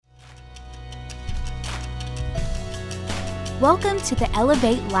Welcome to the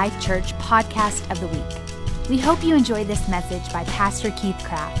Elevate Life Church podcast of the week. We hope you enjoy this message by Pastor Keith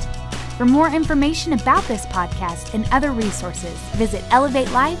Craft. For more information about this podcast and other resources, visit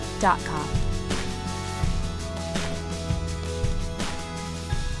elevatelife.com.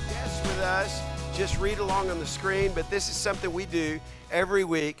 Yes, with us, just read along on the screen, but this is something we do every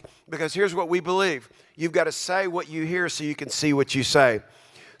week because here's what we believe. You've got to say what you hear so you can see what you say.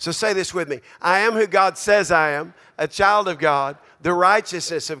 So say this with me. I am who God says I am, a child of God, the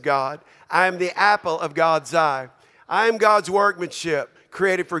righteousness of God. I am the apple of God's eye. I am God's workmanship,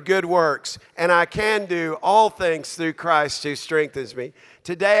 created for good works, and I can do all things through Christ who strengthens me.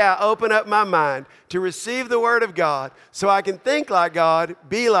 Today I open up my mind to receive the Word of God so I can think like God,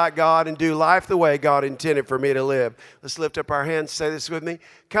 be like God, and do life the way God intended for me to live. Let's lift up our hands. Say this with me.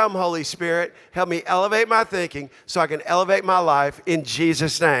 Come, Holy Spirit, help me elevate my thinking so I can elevate my life in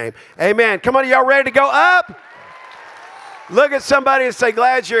Jesus' name. Amen. Come on, are y'all ready to go up? Look at somebody and say,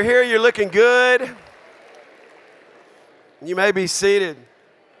 glad you're here. You're looking good. You may be seated.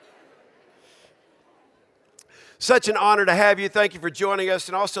 Such an honor to have you. Thank you for joining us.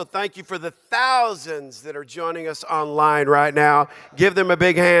 And also thank you for the thousands that are joining us online right now. Give them a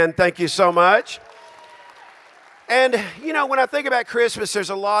big hand. Thank you so much. And, you know, when I think about Christmas, there's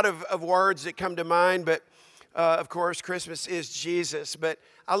a lot of words that come to mind. But, of course, Christmas is Jesus. But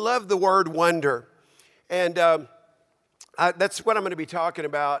I love the word wonder. And that's what I'm going to be talking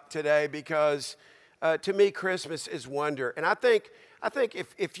about today because, to me, Christmas is wonder. And I think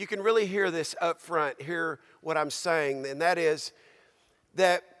if you can really hear this up front, hear what I'm saying, and that is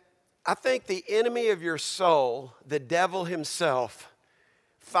that I think the enemy of your soul, the devil himself,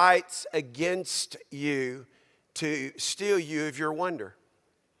 fights against you to steal you of your wonder.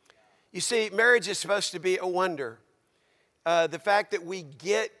 You see, marriage is supposed to be a wonder. The fact that we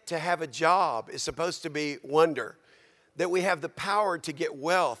get to have a job is supposed to be wonder. That we have the power to get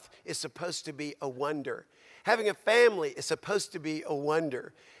wealth is supposed to be a wonder. Having a family is supposed to be a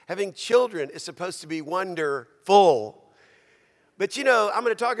wonder. Having children is supposed to be wonderful. But you know, I'm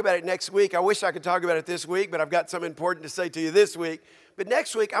going to talk about it next week. I wish I could talk about it this week, but I've got something important to say to you this week. But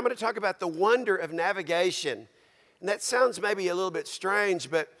next week, I'm going to talk about the wonder of navigation. And that sounds maybe a little bit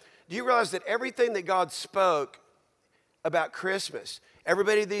strange, but do you realize that everything that God spoke about Christmas,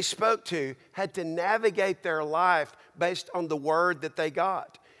 everybody that he spoke to had to navigate their life based on the word that they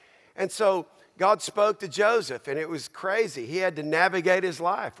got. And so God spoke to Joseph, and it was crazy. He had to navigate his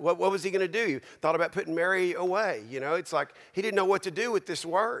life. What was he going to do? He thought about putting Mary away. You know, it's like he didn't know what to do with this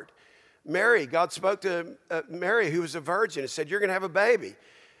word. Mary, God spoke to Mary, who was a virgin, and said, you're going to have a baby.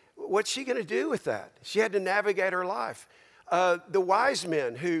 What's she going to do with that? She had to navigate her life. The wise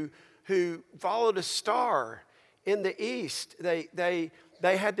men who followed a star in the east, they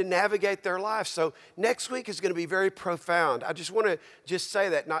had to navigate their life. So next week is going to be very profound. I just want to say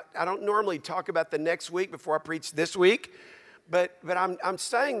that. I don't normally talk about the next week before I preach this week, but I'm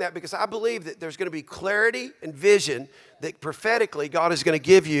saying that because I believe that there's going to be clarity and vision that prophetically God is going to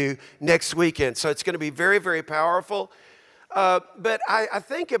give you next weekend. So it's going to be very, very powerful. But I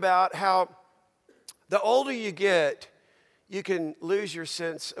think about how the older you get, you can lose your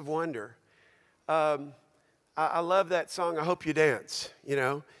sense of wonder. I love that song, I Hope You Dance, you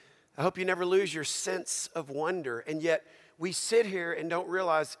know. I hope you never lose your sense of wonder. And yet we sit here and don't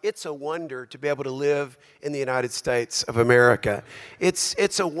realize it's a wonder to be able to live in the United States of America.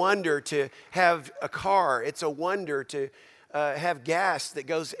 It's a wonder to have a car. It's a wonder to have gas that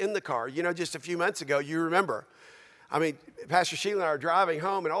goes in the car. You know, just a few months ago, you remember, I mean, Pastor Sheila and I are driving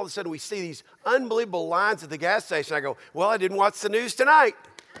home, and all of a sudden we see these unbelievable lines at the gas station. I go, well, I didn't watch the news tonight.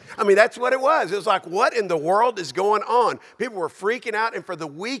 I mean, that's what it was. It was like, what in the world is going on? People were freaking out, and for the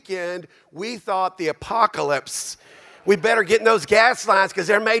weekend, we thought the apocalypse. We better get in those gas lines because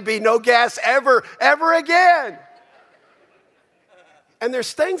there may be no gas ever again. And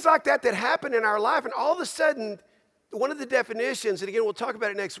there's things like that happen in our life, and all of a sudden, one of the definitions, and again, we'll talk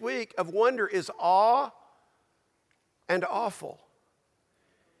about it next week, of wonder is awe and awful.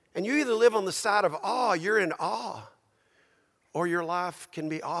 And you either live on the side of awe, you're in awe, or your life can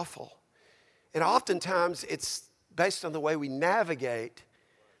be awful. And oftentimes it's based on the way we navigate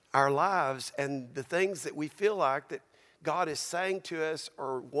our lives and the things that we feel like that God is saying to us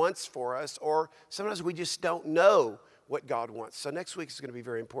or wants for us, or sometimes we just don't know what God wants. So next week is going to be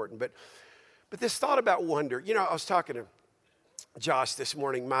very important. But this thought about wonder, you know, I was talking to Josh this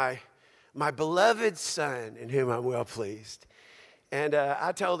morning, my beloved son in whom I'm well pleased. And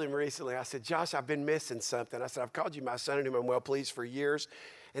I told him recently, I said, Josh, I've been missing something. I said, I've called you my son in whom I'm well pleased for years.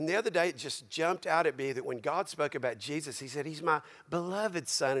 And the other day, it just jumped out at me that when God spoke about Jesus, he said, he's my beloved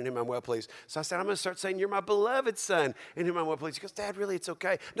son in whom I'm well pleased. So I said, I'm going to start saying, you're my beloved son in whom I'm well pleased. He goes, Dad, really, it's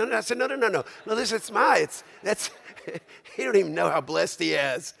okay. No. I said, no. No, listen, he don't even know how blessed he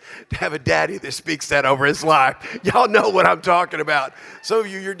is to have a daddy that speaks that over his life. Y'all know what I'm talking about. Some of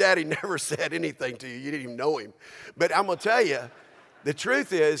you, your daddy never said anything to you. You didn't even know him. But I'm going to tell you, the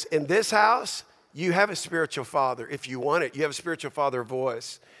truth is, in this house, you have a spiritual father. If you want it, you have a spiritual father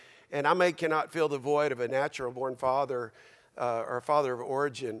voice. And I cannot fill the void of a natural-born father or a father of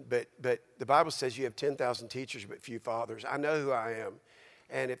origin, but the Bible says you have 10,000 teachers but few fathers. I know who I am.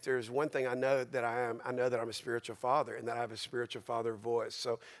 And if there's one thing I know that I know that I'm a spiritual father and that I have a spiritual father voice.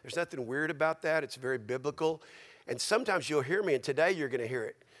 So there's nothing weird about that. It's very biblical. And sometimes you'll hear me, and today you're going to hear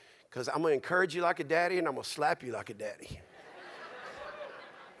it, because I'm going to encourage you like a daddy and I'm going to slap you like a daddy.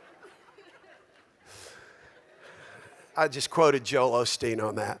 I just quoted Joel Osteen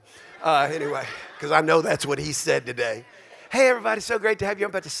on that. Anyway, because I know that's what he said today. Hey, everybody, so great to have you. I'm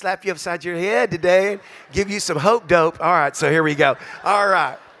about to slap you upside your head today and give you some hope dope. All right, so here we go. All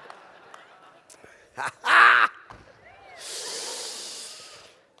right.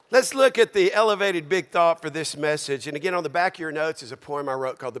 Let's look at the elevated big thought for this message. And again, on the back of your notes is a poem I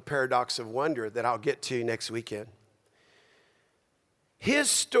wrote called The Paradox of Wonder that I'll get to next weekend. His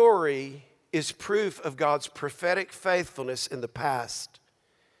story is proof of God's prophetic faithfulness in the past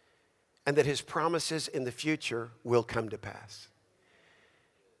and that his promises in the future will come to pass.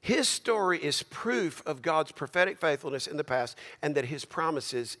 His story is proof of God's prophetic faithfulness in the past and that his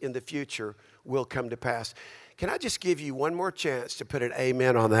promises in the future will come to pass. Can I just give you one more chance to put an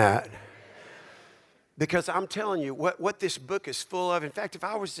amen on that? Because I'm telling you what this book is full of. In fact, if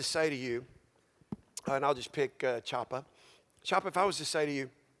I was to say to you, and I'll just pick Chapa. Chapa, if I was to say to you,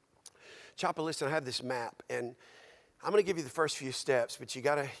 Chapa, listen, I have this map, and I'm going to give you the first few steps, but you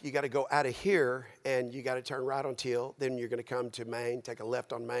gotta go out of here, and you got to turn right on Teal. Then you're going to come to Main, take a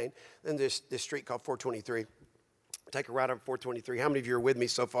left on Main. Then there's this street called 423. Take a right on 423. How many of you are with me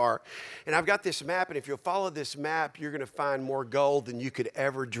so far? And I've got this map, and if you'll follow this map, you're going to find more gold than you could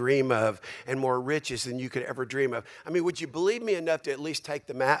ever dream of and more riches than you could ever dream of. I mean, would you believe me enough to at least take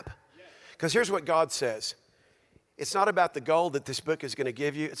the map? Because here's what God says. It's not about the gold that this book is going to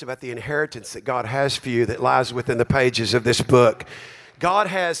give you. It's about the inheritance that God has for you that lies within the pages of this book. God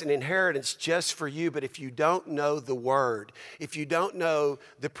has an inheritance just for you, but if you don't know the Word, if you don't know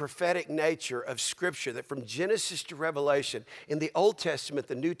the prophetic nature of Scripture, that from Genesis to Revelation, in the Old Testament,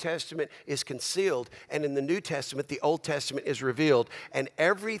 the New Testament is concealed, and in the New Testament, the Old Testament is revealed, and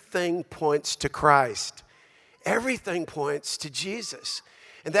everything points to Christ. Everything points to Jesus.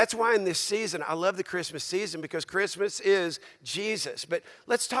 And that's why in this season, I love the Christmas season, because Christmas is Jesus. But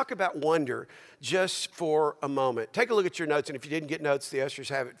let's talk about wonder just for a moment. Take a look at your notes, and if you didn't get notes, the ushers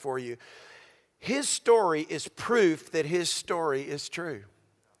have it for you. His story is proof that his story is true.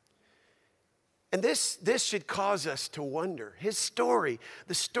 And this should cause us to wonder. His story,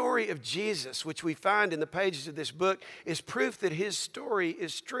 the story of Jesus, which we find in the pages of this book, is proof that his story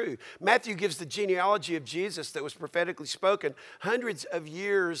is true. Matthew gives the genealogy of Jesus that was prophetically spoken hundreds of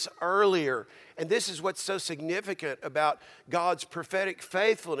years earlier. And this is what's so significant about God's prophetic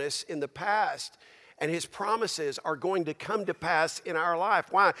faithfulness in the past. And his promises are going to come to pass in our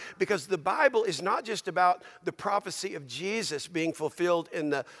life. Why? Because the Bible is not just about the prophecy of Jesus being fulfilled in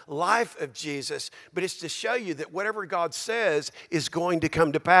the life of Jesus, but it's to show you that whatever God says is going to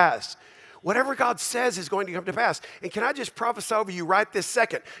come to pass. Whatever God says is going to come to pass. And can I just prophesy over you right this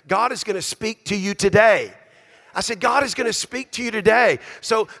second? God is going to speak to you today. I said, God is going to speak to you today.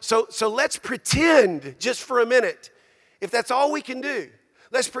 So let's pretend just for a minute, if that's all we can do.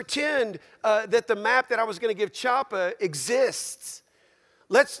 Let's pretend that the map that I was going to give Chapa exists.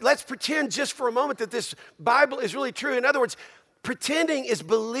 Let's pretend just for a moment that this Bible is really true. In other words, pretending is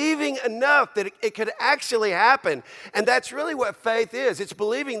believing enough that it could actually happen. And that's really what faith is. It's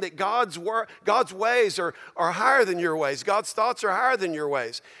believing that God's ways are higher than your ways. God's thoughts are higher than your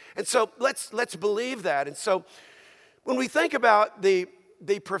ways. And so let's believe that. And so when we think about the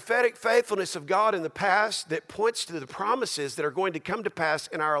prophetic faithfulness of God in the past that points to the promises that are going to come to pass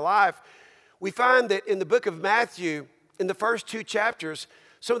in our life, we find that in the book of Matthew, in the first 2 chapters,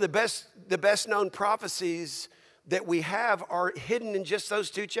 some of the best known prophecies that we have are hidden in just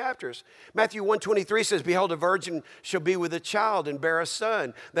those 2 chapters. Matthew 1:23 says, "Behold, a virgin shall be with a child and bear a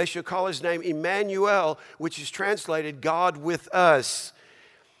son. They shall call his name Emmanuel," which is translated God with us.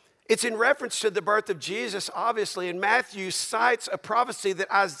 It's in reference to the birth of Jesus, obviously, and Matthew cites a prophecy that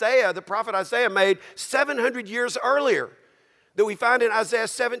the prophet Isaiah made 700 years earlier, that we find in Isaiah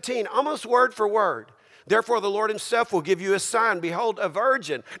 17, almost word for word. Therefore, the Lord himself will give you a sign. Behold, a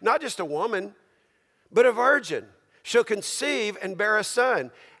virgin, not just a woman, but a virgin, shall conceive and bear a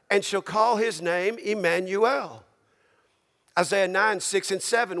son, and shall call his name Emmanuel. Isaiah 9, 6 and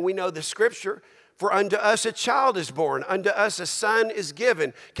 7, we know the scripture. For unto us a child is born, unto us a son is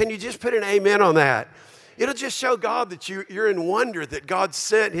given. Can you just put an amen on that? It'll just show God that you're in wonder that God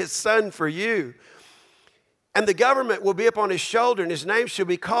sent his son for you. And the government will be upon his shoulder, and his name shall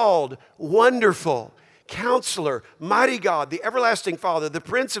be called Wonderful, Counselor, Mighty God, the Everlasting Father, the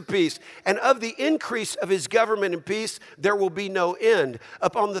Prince of Peace. And of the increase of his government and peace there will be no end,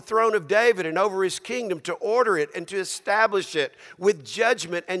 upon the throne of David and over his kingdom, to order it and to establish it with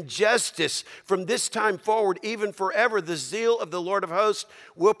judgment and justice from this time forward, even forever. The zeal of the Lord of hosts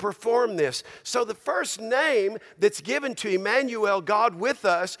will perform this. So the first name that's given to Emmanuel, God with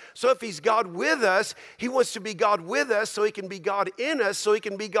us. So if he's God with us, he wants to be God with us so he can be God in us, so he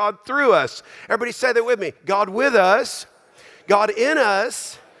can be God through us. Everybody say that with me. God with us, God in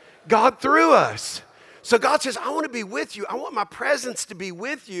us, God through us. So God says, I want to be with you. I want my presence to be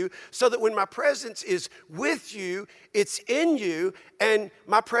with you so that when my presence is with you, it's in you, and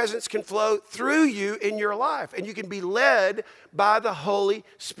my presence can flow through you in your life, and you can be led by the Holy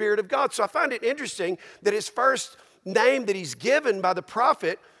Spirit of God. So I find it interesting that his first name that he's given by the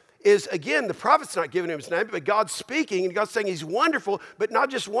prophet is, again, the prophet's not giving him his name, but God's speaking, and God's saying he's wonderful, but not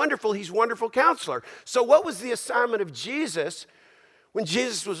just wonderful, he's wonderful counselor. So what was the assignment of Jesus when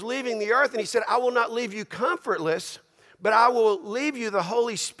Jesus was leaving the earth? And he said, I will not leave you comfortless, but I will leave you the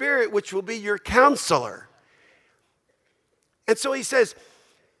Holy Spirit, which will be your counselor. And so he says,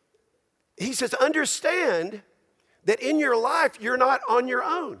 understand that in your life, you're not on your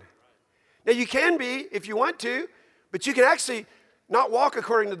own. Now, you can be if you want to, but you can actually not walk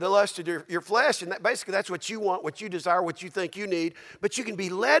according to the lust of your flesh, and basically that's what you want, what you desire, what you think you need, but you can be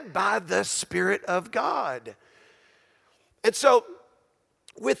led by the Spirit of God. And so,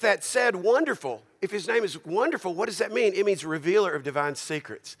 with that said, wonderful, if his name is wonderful, what does that mean? It means revealer of divine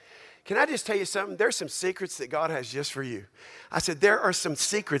secrets. Can I just tell you something? There's some secrets that God has just for you. I said, there are some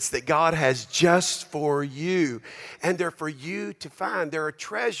secrets that God has just for you, and they're for you to find. There are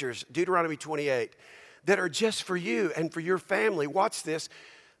treasures, Deuteronomy 28, that are just for you and for your family. Watch this,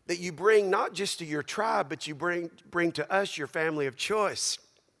 that you bring not just to your tribe, but you bring to us, your family of choice.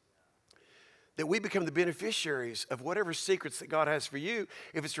 That we become the beneficiaries of whatever secrets that God has for you,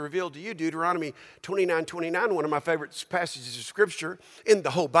 if it's revealed to you. Deuteronomy 29:29, one of my favorite passages of Scripture in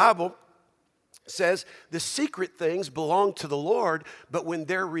the whole Bible, says, the secret things belong to the Lord, but when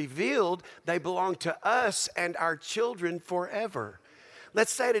they're revealed, they belong to us and our children forever.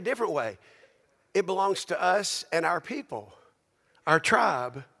 Let's say it a different way. It belongs to us and our people, our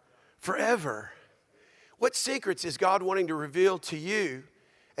tribe, forever. What secrets is God wanting to reveal to you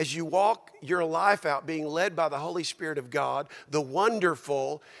as you walk your life out being led by the Holy Spirit of God, the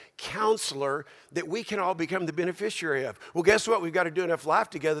wonderful counselor that we can all become the beneficiary of? Well, guess what? We've got to do enough life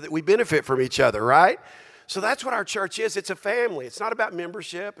together that we benefit from each other, right? So that's what our church is. It's a family. It's not about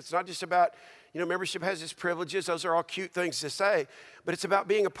membership. It's not just about, membership has its privileges. Those are all cute things to say. But it's about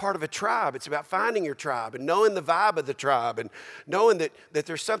being a part of a tribe. It's about finding your tribe and knowing the vibe of the tribe and knowing that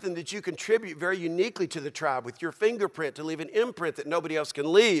there's something that you contribute very uniquely to the tribe with your fingerprint to leave an imprint that nobody else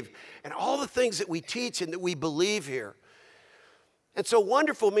can leave. And all the things that we teach and that we believe here. And so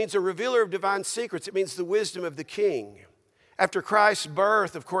wonderful means a revealer of divine secrets. It means the wisdom of the king. After Christ's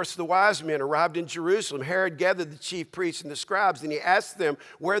birth, of course, the wise men arrived in Jerusalem. Herod gathered the chief priests and the scribes, and he asked them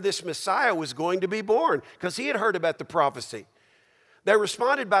where this Messiah was going to be born, because he had heard about the prophecy. They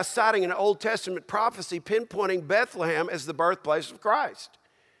responded by citing an Old Testament prophecy pinpointing Bethlehem as the birthplace of Christ.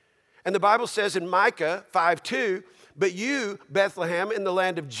 And the Bible says in Micah 5:2, but you, Bethlehem, in the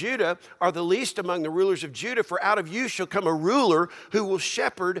land of Judah, are the least among the rulers of Judah, for out of you shall come a ruler who will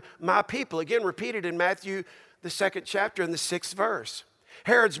shepherd my people. Again, repeated in Matthew, the 2nd chapter and the 6th verse.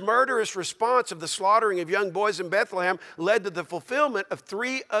 Herod's murderous response of the slaughtering of young boys in Bethlehem led to the fulfillment of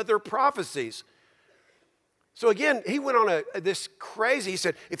 3 other prophecies. So again, he went on this crazy, he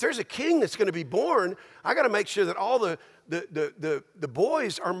said, if there's a king that's going to be born, I got to make sure that all the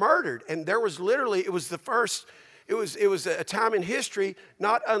boys are murdered. And there was literally, it was a time in history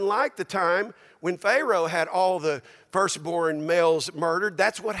not unlike the time when Pharaoh had all the firstborn males murdered.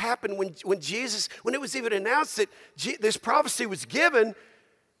 That's what happened when it was even announced that this prophecy was given.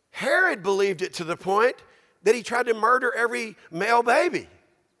 Herod believed it to the point that he tried to murder every male baby.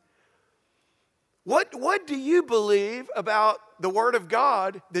 What do you believe about the Word of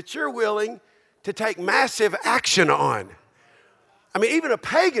God that you're willing to take massive action on? I mean, even a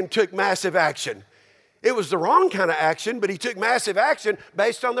pagan took massive action. It was the wrong kind of action, but he took massive action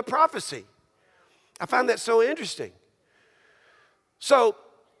based on the prophecy. I find that so interesting. So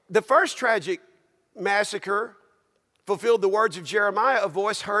the first tragic massacre fulfilled the words of Jeremiah. A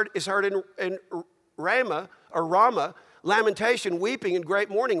voice is heard in Ramah, lamentation, weeping, and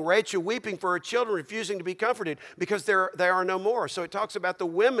great mourning. Rachel weeping for her children, refusing to be comforted because they are no more. So it talks about the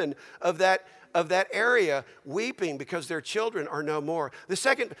women of that area weeping because their children are no more. The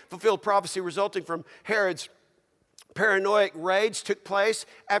second fulfilled prophecy resulting from Herod's paranoid rage took place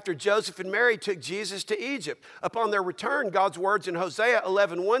after Joseph and Mary took Jesus to Egypt. Upon their return, God's words in Hosea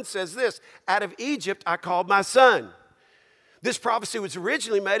 11:1 says this, "Out of Egypt I called my son." This prophecy was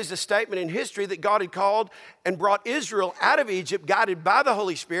originally made as a statement in history that God had called and brought Israel out of Egypt, guided by the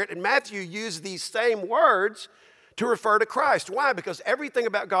Holy Spirit. And Matthew used these same words to refer to Christ. Why? Because everything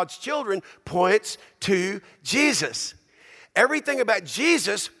about God's children points to Jesus. Everything about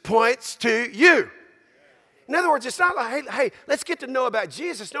Jesus points to you. In other words, it's not like, hey, let's get to know about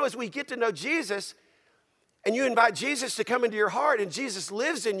Jesus. No, as we get to know Jesus and you invite Jesus to come into your heart and Jesus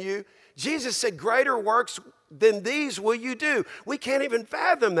lives in you, Jesus said, greater works than these will you do. We can't even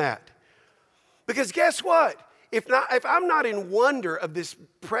fathom that. Because guess what? If I'm not in wonder of this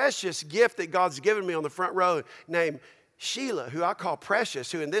precious gift that God's given me on the front row named Sheila, who I call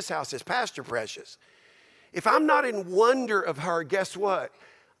Precious, who in this house is Pastor Precious. If I'm not in wonder of her, guess what?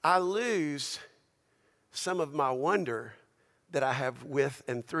 I lose some of my wonder that I have with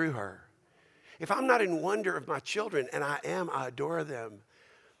and through her. If I'm not in wonder of my children, and I adore them.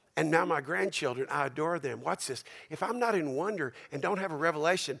 And now my grandchildren, I adore them. Watch this. If I'm not in wonder and don't have a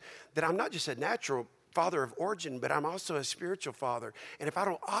revelation that I'm not just a natural father of origin, but I'm also a spiritual father. And if I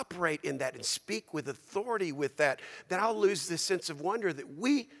don't operate in that and speak with authority with that, then I'll lose this sense of wonder that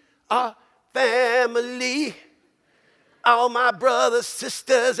we are family. All my brothers,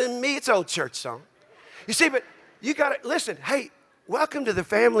 sisters, and me. It's an old church song. You see, but you got to listen. Hey, welcome to the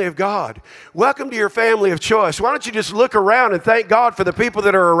family of God. Welcome to your family of choice. Why don't you just look around and thank God for the people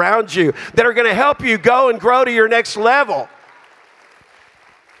that are around you that are going to help you go and grow to your next level.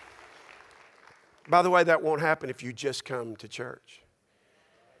 By the way, that won't happen if you just come to church.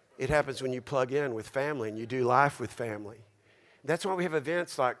 It happens when you plug in with family and you do life with family. That's why we have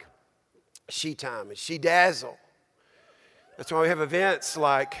events like She Time and She Dazzle. That's why we have events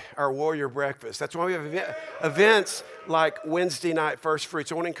like our Warrior Breakfast. That's why we have events like Wednesday night First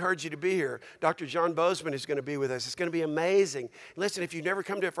Fruits. I want to encourage you to be here. Dr. John Bozeman is going to be with us. It's going to be amazing. Listen, if you've never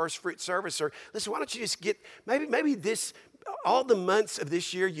come to a First Fruit service, or listen, why don't you just get, maybe this, all the months of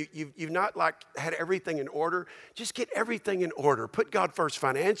this year, you've not like had everything in order. Just get everything in order. Put God first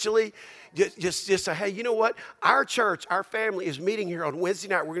financially. Just say, hey, you know what? Our church, our family is meeting here on Wednesday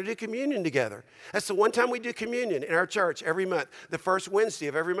night. We're going to do communion together. That's the one time we do communion in our church every month. The first Wednesday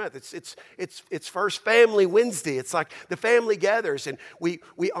of every month. It's First Family Wednesday. It's like the family gathers and we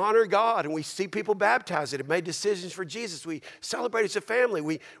honor God and we see people baptized that have made decisions for Jesus. We celebrate as a family.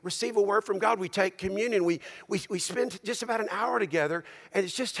 We receive a word from God. We take communion. We spend just about an hour together, and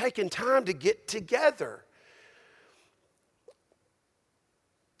it's just taking time to get together.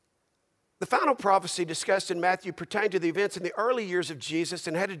 The final prophecy discussed in Matthew pertained to the events in the early years of Jesus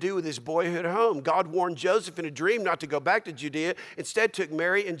and had to do with his boyhood home. God warned Joseph in a dream not to go back to Judea, instead took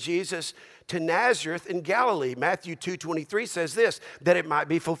Mary and Jesus to Nazareth in Galilee. Matthew 2:23 says this, that it might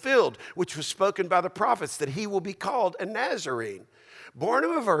be fulfilled, which was spoken by the prophets, that he will be called a Nazarene, born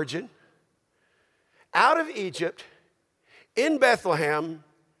of a virgin, out of Egypt, in Bethlehem,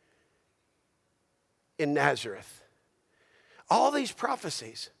 in Nazareth. All these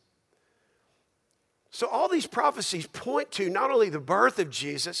prophecies. So all these prophecies point to not only the birth of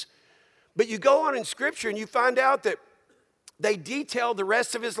Jesus, but you go on in Scripture and you find out that they detail the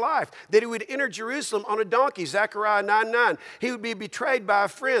rest of his life, that he would enter Jerusalem on a donkey, Zechariah 9:9. He would be betrayed by a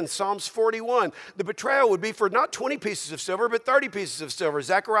friend, Psalms 41. The betrayal would be for not 20 pieces of silver, but 30 pieces of silver,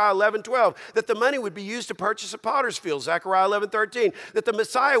 Zechariah 11:12. That the money would be used to purchase a potter's field, Zechariah 11:13. That the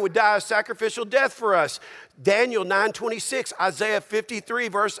Messiah would die a sacrificial death for us, Daniel 9:26, Isaiah 53,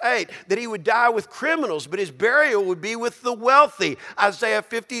 verse 8. That he would die with criminals, but his burial would be with the wealthy, Isaiah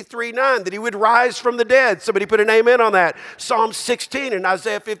 53:9. That he would rise from the dead. Somebody put an amen on that. Psalm 16 and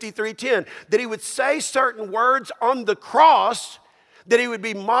Isaiah 53:10, that he would say certain words on the cross, that he would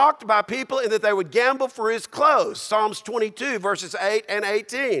be mocked by people and that they would gamble for his clothes. Psalms 22 verses 8 and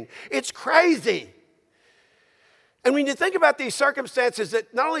 18. It's crazy. And when you think about these circumstances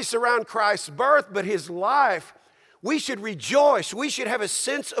that not only surround Christ's birth, but his life, we should rejoice. We should have a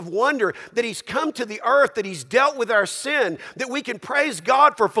sense of wonder that he's come to the earth, that he's dealt with our sin, that we can praise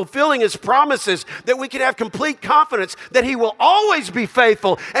God for fulfilling his promises, that we can have complete confidence that he will always be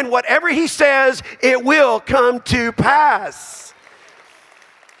faithful, and whatever he says, it will come to pass.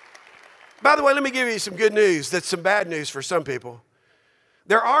 By the way, let me give you some good news. That's some bad news for some people.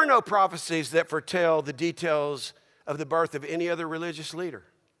 There are no prophecies that foretell the details of the birth of any other religious leader.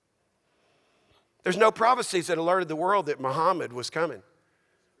 There's no prophecies that alerted the world that Muhammad was coming.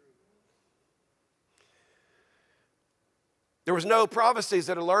 There was no prophecies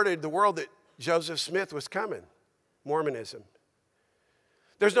that alerted the world that Joseph Smith was coming, Mormonism.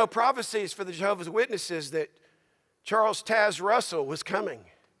 There's no prophecies for the Jehovah's Witnesses that Charles Taz Russell was coming.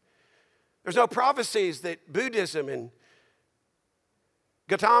 There's no prophecies that Buddhism and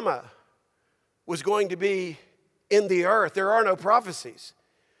Gautama was going to be in the earth. There are no prophecies.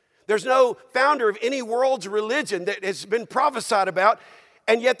 There's no founder of any world's religion that has been prophesied about.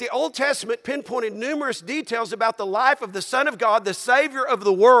 And yet the Old Testament pinpointed numerous details about the life of the Son of God, the Savior of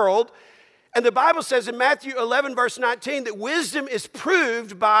the world. And the Bible says in Matthew 11, verse 19, that wisdom is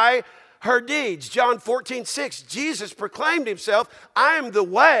proved by her deeds. John 14:6, Jesus proclaimed himself, I am the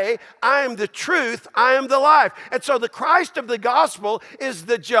way, I am the truth, I am the life. And so the Christ of the gospel is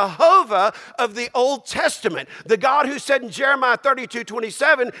the Jehovah of the Old Testament. The God who said in Jeremiah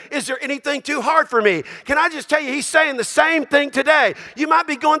 32:27, is there anything too hard for me? Can I just tell you, he's saying the same thing today. You might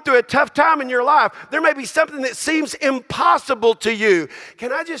be going through a tough time in your life. There may be something that seems impossible to you.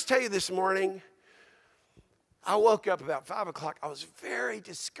 Can I just tell you this morning, I woke up about 5 o'clock. I was very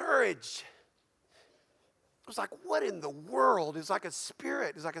discouraged. I was like, what in the world? It's like a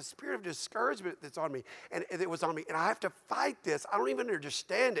spirit. It's like a spirit of discouragement that's on me. And it was on me. And I have to fight this. I don't even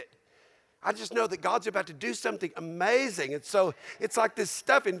understand it. I just know that God's about to do something amazing. And so it's like this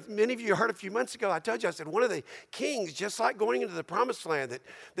stuff. And many of you heard a few months ago, I told you, I said, one of the kings, just like going into the promised land,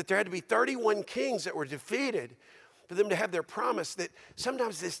 that there had to be 31 kings that were defeated for them to have their promise, that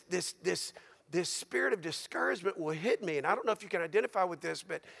sometimes this spirit of discouragement will hit me. And I don't know if you can identify with this,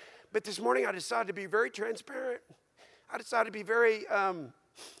 but this morning I decided to be very transparent. I decided to be very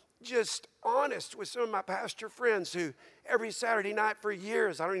just honest with some of my pastor friends who every Saturday night for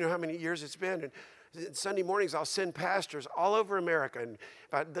years, I don't even know how many years it's been, and Sunday mornings I'll send pastors all over America. And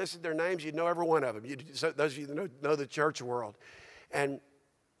if I listed their names, you'd know every one of them. So those of you that know the church world. And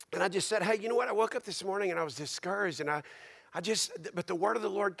I just said, hey, you know what? I woke up this morning and I was discouraged, and but the word of the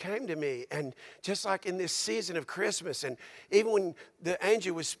Lord came to me. And just like in this season of Christmas, and even when the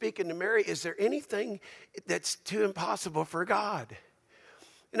angel was speaking to Mary, is there anything that's too impossible for God?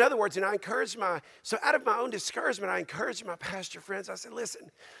 In other words, and so out of my own discouragement, I encouraged my pastor friends. I said,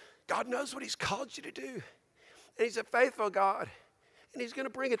 listen, God knows what he's called you to do. And he's a faithful God. And he's going to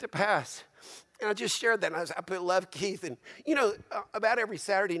bring it to pass. And I just shared that. And I put Love Keith. And, about every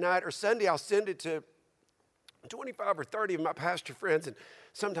Saturday night or Sunday, I'll send it to 25 or 30 of my pastor friends. And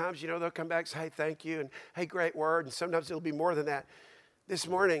sometimes, they'll come back and say, hey, thank you. And, hey, great word. And sometimes it'll be more than that. This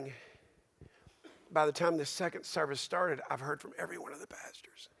morning, by the time the second service started, I've heard from every one of the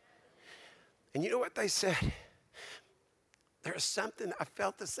pastors. And you know what they said? There's something, I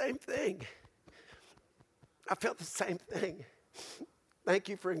felt the same thing. I felt the same thing. Thank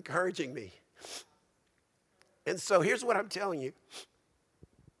you for encouraging me. And so here's what I'm telling you.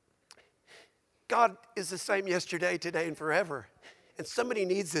 God is the same yesterday, today, and forever. And somebody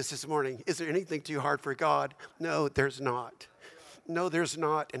needs this morning. Is there anything too hard for God? No, there's not. No, there's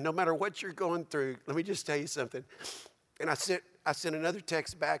not. And no matter what you're going through, let me just tell you something. And I sent another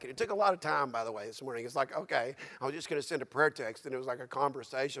text back, and it took a lot of time, by the way, this morning. It's like, okay, I was just going to send a prayer text, and it was like a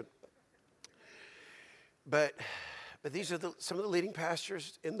conversation. But these are some of the leading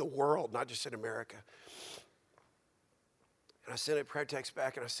pastors in the world, not just in America. And I sent a prayer text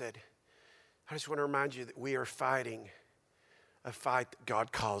back, and I said, I just want to remind you that we are fighting a fight that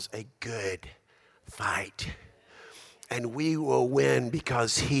God calls a good fight. And we will win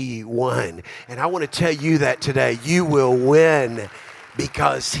because he won. And I want to tell you that today. You will win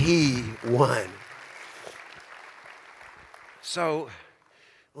because he won. So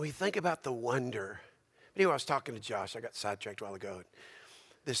when we think about the wonder, anyway, I was talking to Josh. I got sidetracked a while ago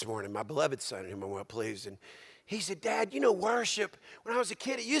this morning. My beloved son, whom I'm well pleased. And he said, Dad, worship, when I was a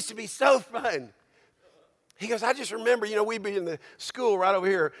kid, it used to be so fun. He goes, I just remember, we'd be in the school right over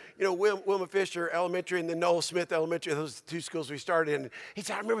here, Wilma Fisher Elementary and then Noel Smith Elementary, those two schools we started in. He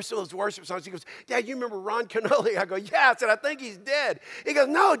said, I remember some of those worship songs. He goes, Dad, you remember Ron Canoli? I go, yeah. I said, I think he's dead. He goes,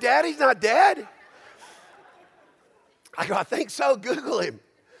 no, Dad, he's not dead. I go, I think so. Google him.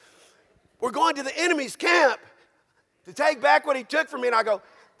 We're going to the enemy's camp to take back what he took from me. And I go,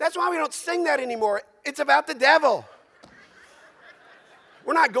 that's why we don't sing that anymore. It's about the devil.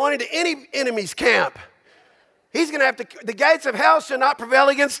 We're not going into any enemy's camp. He's going to have to, the gates of hell shall not prevail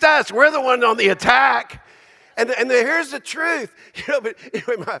against us. We're the one on the attack. And here's the truth. But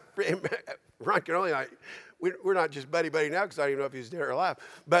anyway, Ron Canoli, we're not just buddy now because I don't even know if he's dead or alive.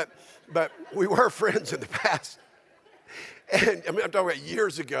 But we were friends in the past. And I mean, I'm talking about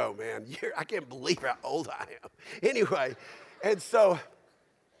years ago, man. I can't believe how old I am. Anyway, and so,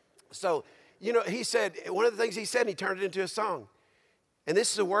 he said, one of the things he said, and he turned it into a song. And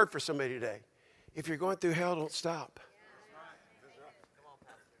this is a word for somebody today. If you're going through hell, don't stop.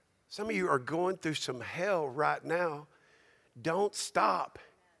 Some of you are going through some hell right now. Don't stop.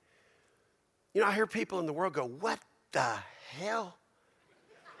 I hear people in the world go, what the hell?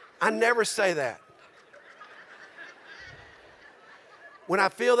 I never say that. When I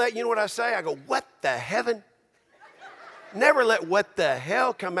feel that, you know what I say? I go, what the heaven? Never let what the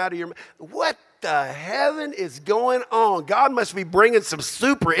hell come out of your mouth. What the heaven is going on? God must be bringing some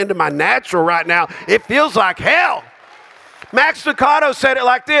super into my natural right now. It feels like hell. Max Lucado said it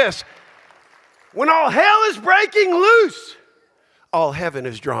like this. When all hell is breaking loose, all heaven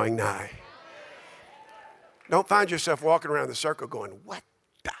is drawing nigh. Don't find yourself walking around the circle going, what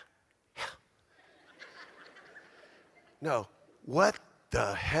the hell? No, what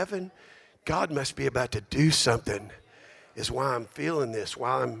the heaven? God must be about to do something is why I'm feeling this,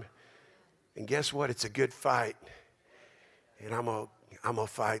 and guess what? It's a good fight. And I'm gonna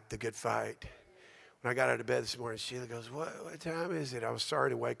fight the good fight. When I got out of bed this morning, Sheila goes, what time is it? I was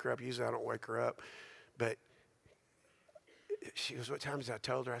sorry to wake her up. Usually I don't wake her up. But she goes, what time is it? I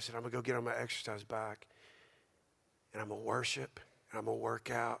told her, I said, I'm going to go get on my exercise bike. And I'm going to worship. And I'm going to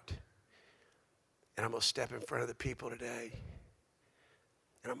work out. And I'm going to step in front of the people today.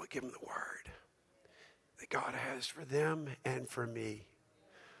 And I'm going to give them the word that God has for them and for me.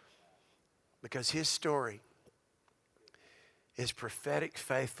 Because his story is prophetic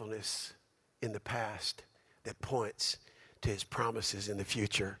faithfulness in the past that points to his promises in the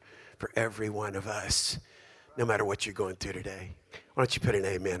future for every one of us, no matter what you're going through today. Why don't you put an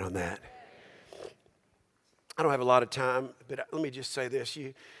amen on that? I don't have a lot of time, but let me just say this.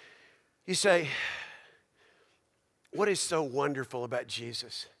 You say, what is so wonderful about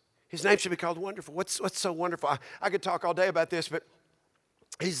Jesus? His name should be called Wonderful. What's so wonderful? I could talk all day about this, but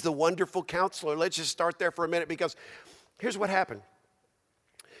he's the wonderful counselor. Let's just start there for a minute, because here's what happened.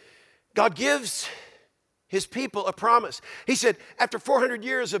 God gives his people a promise. He said, after 400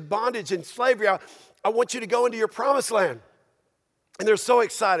 years of bondage and slavery, I want you to go into your promised land. And they're so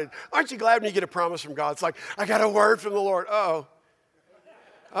excited. Aren't you glad when you get a promise from God? It's like, I got a word from the Lord. Oh.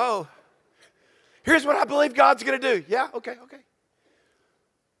 Here's what I believe God's going to do. Yeah, okay.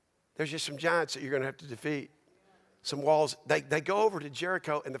 There's just some giants that you're going to have to defeat. Some walls. They go over to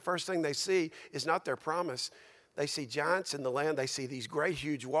Jericho, and the first thing they see is not their promise. They see giants in the land. They see these great,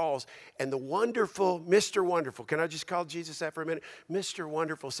 huge walls. And the wonderful, Mr. Wonderful, can I just call Jesus that for a minute? Mr.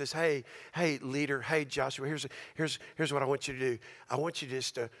 Wonderful says, hey, leader, hey, Joshua, here's what I want you to do. I want you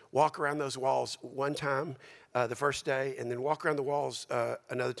just to walk around those walls one time the first day, and then walk around the walls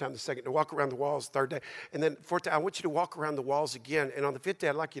another time the second day, walk around the walls the third day. And then fourth day, I want you to walk around the walls again. And on the fifth day,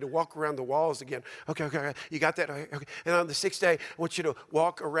 I'd like you to walk around the walls again. Okay. You got that? Okay. And on the sixth day, I want you to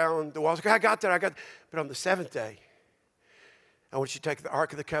walk around the walls. Okay, I got that. But on the seventh day, I want you to take the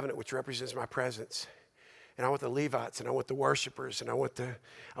Ark of the Covenant, which represents my presence. And I want the Levites, and I want the worshipers, and I want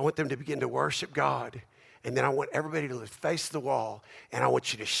them to begin to worship God. And then I want everybody to face the wall, and I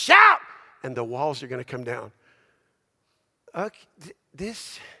want you to shout, and the walls are going to come down. Okay,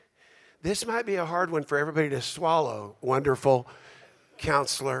 this might be a hard one for everybody to swallow, wonderful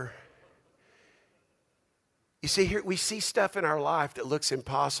counselor. You see, here we see stuff in our life that looks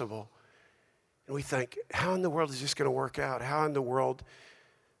impossible. And we think, how in the world is this going to work out? How in the world,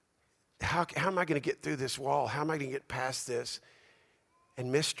 how am I going to get through this wall? How am I going to get past this?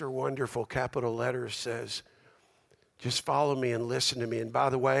 And Mr. Wonderful, capital letters, says, just follow me and listen to me. And by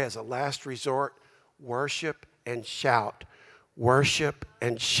the way, as a last resort, worship and shout. Worship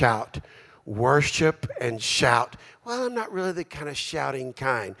and shout. Worship and shout. Well, I'm not really the kind of shouting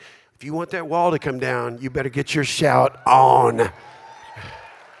kind. If you want that wall to come down, you better get your shout on.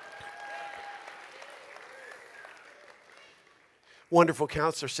 Wonderful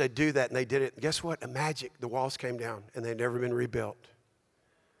counselor said, do that, and they did it. And guess what? A magic. The walls came down, and they'd never been rebuilt.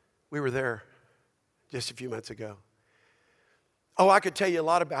 We were there just a few months ago. Oh, I could tell you a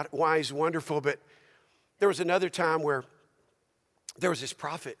lot about why he's wonderful, but there was another time where there was this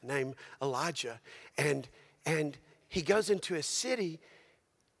prophet named Elijah, and he goes into a city,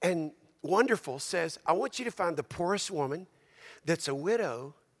 and Wonderful says, I want you to find the poorest woman that's a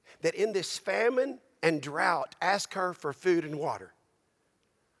widow, that in this famine and drought, ask her for food and water.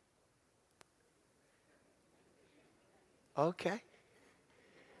 Okay.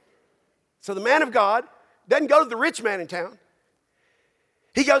 So the man of God doesn't go to the rich man in town.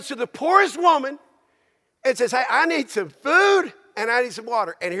 He goes to the poorest woman and says, hey, I need some food and I need some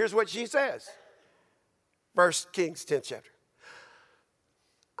water. And here's what she says. 1 Kings 10th chapter.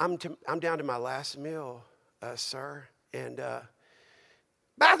 I'm down to my last meal, sir. And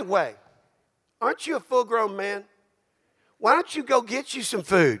by the way, aren't you a full-grown man? Why don't you go get you some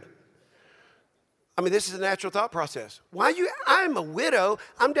food? I mean, this is a natural thought process. I'm a widow.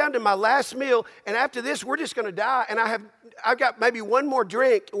 I'm down to my last meal. And after this, we're just going to die. And I've got maybe one more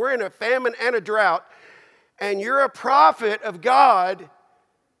drink. We're in a famine and a drought. And you're a prophet of God.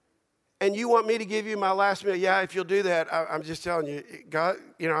 And you want me to give you my last meal? Yeah, if you'll do that, I'm just telling you, God,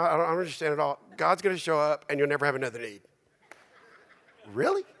 I don't understand it all. God's going to show up and you'll never have another need.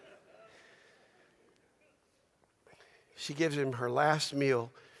 Really? She gives him her last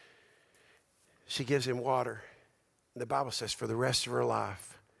meal. She gives him water. The Bible says for the rest of her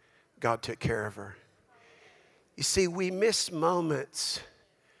life, God took care of her. You see, we miss moments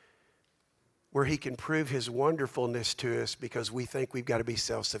where he can prove his wonderfulness to us because we think we've got to be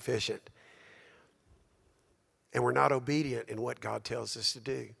self-sufficient. And we're not obedient in what God tells us to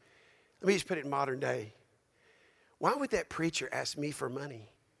do. Let me just put it in modern day. Why would that preacher ask me for money?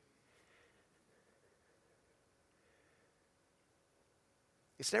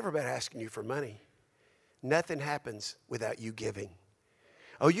 It's never about asking you for money. Nothing happens without you giving.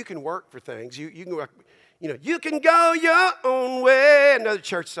 Oh, you can work for things. You can work, you can go your own way. Another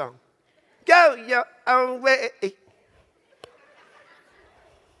church song. Go your own way.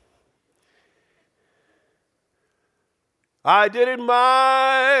 I did it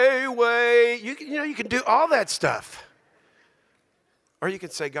my way. You can do all that stuff. Or you can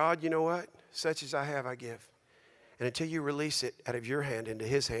say, God, you know what? Such as I have, I give. And until you release it out of your hand into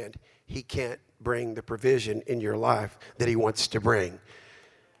his hand, he can't bring the provision in your life that he wants to bring.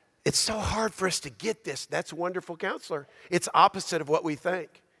 It's so hard for us to get this. That's Wonderful Counselor. It's opposite of what we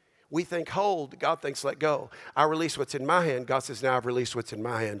think. We think hold, God thinks let go. I release what's in my hand. God says, now I've released what's in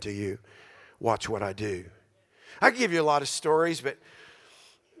my hand to you. Watch what I do. I can give you a lot of stories, but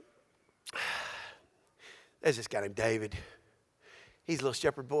there's this guy named David. He's a little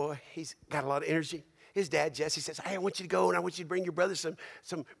shepherd boy. He's got a lot of energy. His dad, Jesse, says, hey, I want you to go and I want you to bring your brother some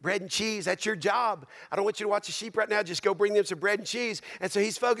bread and cheese. That's your job. I don't want you to watch the sheep right now. Just go bring them some bread and cheese. And so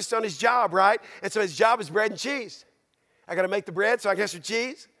he's focused on his job, right? And so his job is bread and cheese. I got to make the bread so I can have some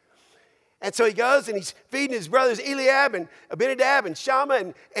cheese. And so he goes and he's feeding his brothers Eliab and Abinadab and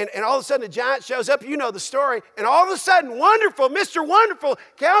Shammah. And all of a sudden the giant shows up. You know the story. And all of a sudden, Mr. Wonderful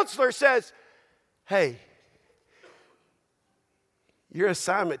Counselor says, hey, your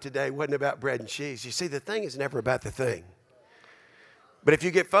assignment today wasn't about bread and cheese. You see, the thing is never about the thing. But if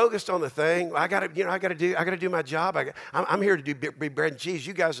you get focused on the thing, I got to do my job. I'm here to do bread and cheese.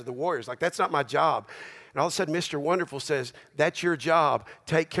 You guys are the warriors. Like, that's not my job. And all of a sudden, Mr. Wonderful says, that's your job.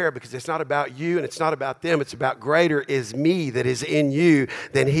 Take care of it because it's not about you and it's not about them. It's about greater is me that is in you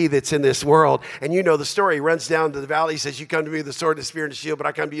than he that's in this world. And you know the story. He runs down to the valley. He says, you come to me with the sword, the spear, and the shield, but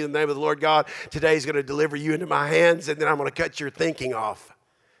I come to you in the name of the Lord God. Today he's going to deliver you into my hands, and then I'm going to cut your thinking off.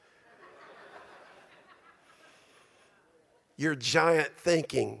 Your giant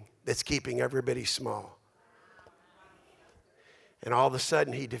thinking that's keeping everybody small. And all of a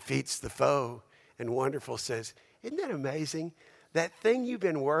sudden, he defeats the foe. And Wonderful says, isn't that amazing? That thing you've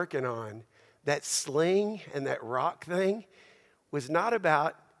been working on, that sling and that rock thing, was not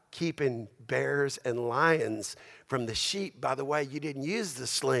about keeping bears and lions from the sheep. By the way, you didn't use the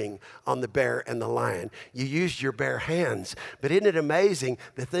sling on the bear and the lion. You used your bare hands. But isn't it amazing,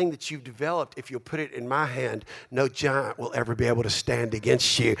 the thing that you've developed, if you'll put it in my hand, no giant will ever be able to stand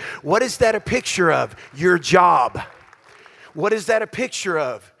against you. What is that a picture of? Your job. What is that a picture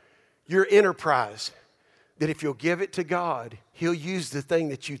of? Your enterprise. That if you'll give it to God, he'll use the thing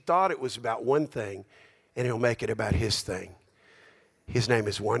that you thought it was about one thing, and he'll make it about his thing. His name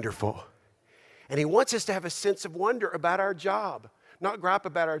is Wonderful. And he wants us to have a sense of wonder about our job. Not gripe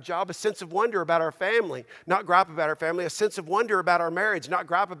about our job, a sense of wonder about our family. Not gripe about our family, a sense of wonder about our marriage. Not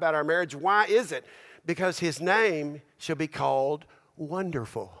gripe about our marriage. Why is it? Because his name shall be called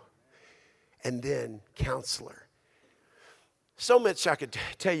Wonderful. And then Counselor. So much I could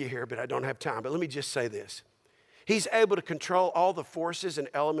tell you here, but I don't have time. But let me just say this. He's able to control all the forces and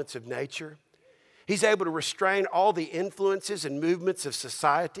elements of nature. He's able to restrain all the influences and movements of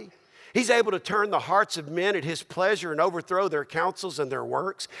society. He's able to turn the hearts of men at his pleasure and overthrow their counsels and their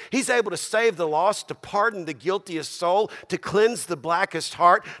works. He's able to save the lost, to pardon the guiltiest soul, to cleanse the blackest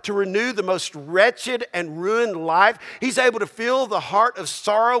heart, to renew the most wretched and ruined life. He's able to fill the heart of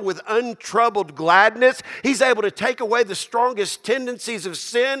sorrow with untroubled gladness. He's able to take away the strongest tendencies of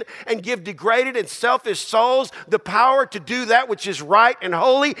sin and give degraded and selfish souls the power to do that which is right and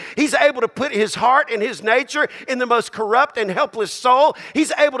holy. He's able to put his heart and his nature in the most corrupt and helpless soul.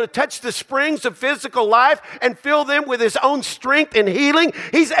 He's able to touch the springs of physical life and fill them with his own strength and healing.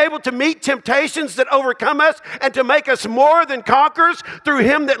 He's able to meet temptations that overcome us and to make us more than conquerors through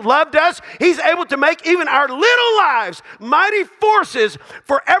him that loved us. He's able to make even our little lives mighty forces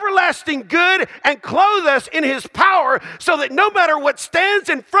for everlasting good and clothe us in his power so that no matter what stands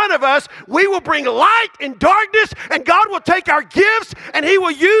in front of us, we will bring light in darkness, and God will take our gifts and he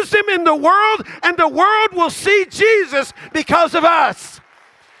will use them in the world, and the world will see Jesus because of us.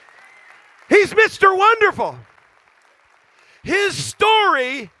 He's Mr. Wonderful. His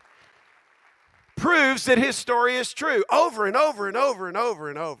story proves that his story is true over and over and over and over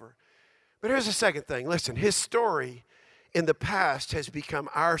and over. But here's the second thing. Listen, his story in the past has become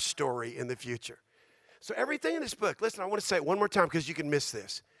our story in the future. So everything in this book, listen, I want to say it one more time because you can miss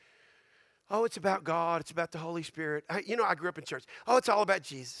this. Oh, it's about God. It's about the Holy Spirit. I grew up in church. Oh, it's all about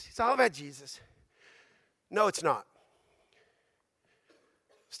Jesus. It's all about Jesus. No, it's not.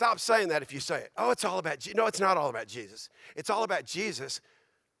 Stop saying that if you say it. Oh, it's all about Jesus. No, it's not all about Jesus. It's all about Jesus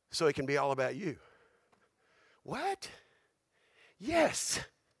so it can be all about you. What? Yes.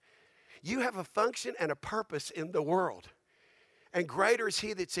 You have a function and a purpose in the world. And greater is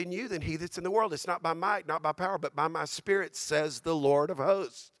he that's in you than he that's in the world. It's not by might, not by power, but by my spirit, says the Lord of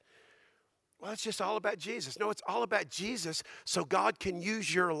hosts. Well, it's just all about Jesus. No, it's all about Jesus so God can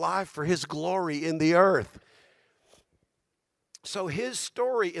use your life for his glory in the earth. So his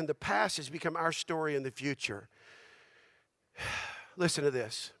story in the past has become our story in the future. Listen to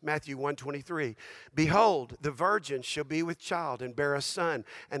this, Matthew 1:23. Behold, the virgin shall be with child and bear a son,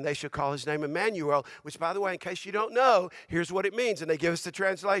 and they shall call his name Emmanuel, which, by the way, in case you don't know, here's what it means. And they give us the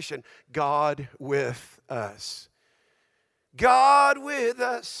translation, God with us. God with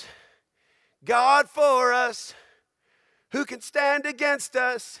us. God for us. Who can stand against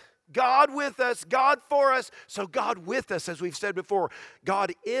us? God with us, God for us. So God with us, as we've said before,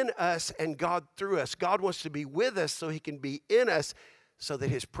 God in us and God through us. God wants to be with us so he can be in us so that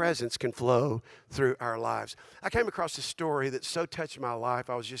his presence can flow through our lives. I came across a story that so touched my life.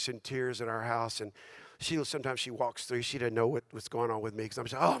 I was just in tears in our house, and sometimes she walks through. She doesn't know what's going on with me because I'm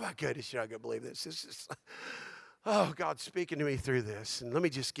saying, oh my goodness, you're not going to believe this. This is, oh, God's speaking to me through this. And let me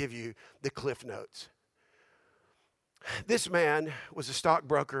just give you the cliff notes. This man was a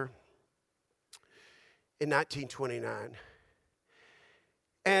stockbroker in 1929.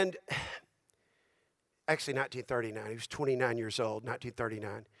 And actually 1939. He was 29 years old,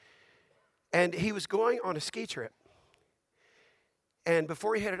 1939. And he was going on a ski trip. And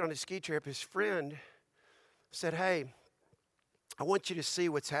before he headed on a ski trip, his friend said, hey, I want you to see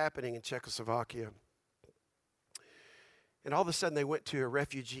what's happening in Czechoslovakia. And all of a sudden they went to a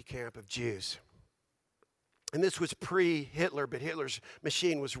refugee camp of Jews. And this was pre-Hitler, but Hitler's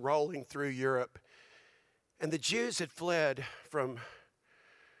machine was rolling through Europe. And the Jews had fled from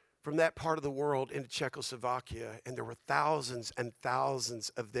that part of the world into Czechoslovakia, and there were thousands and thousands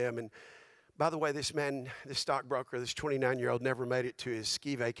of them. And by the way, this man, this stockbroker, this 29-year-old never made it to his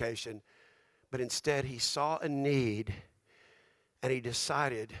ski vacation, but instead he saw a need, and he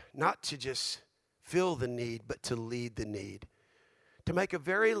decided not to just fill the need, but to lead the need. To make a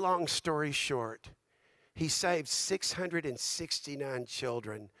very long story short, he saved 669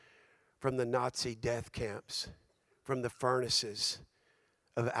 children from the Nazi death camps, from the furnaces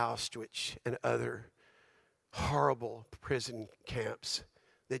of Auschwitz and other horrible prison camps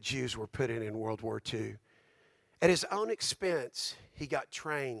that Jews were put in World War II. At his own expense, he got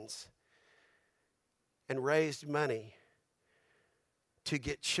trains and raised money to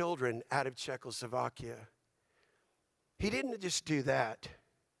get children out of Czechoslovakia. He didn't just do that,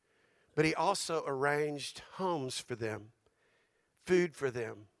 but he also arranged homes for them, food for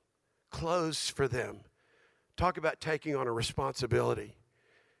them, clothes for them. Talk about taking on a responsibility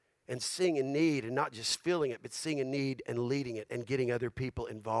and seeing a need and not just feeling it, but seeing a need and leading it and getting other people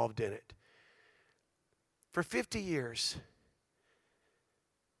involved in it. For 50 years,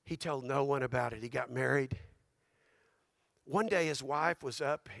 he told no one about it. He got married. One day his wife was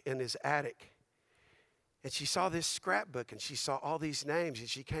up in his attic, and she saw this scrapbook, and she saw all these names, and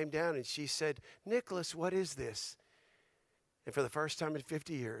she came down and she said, Nicholas, what is this? And for the first time in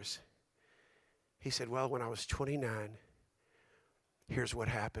 50 years, he said, well, when I was 29, here's what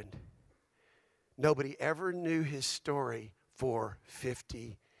happened. Nobody ever knew his story for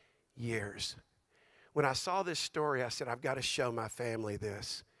 50 years. When I saw this story, I said, I've got to show my family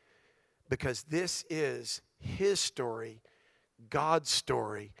this, because this is his story, God's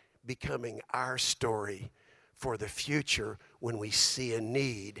story, becoming our story for the future when we see a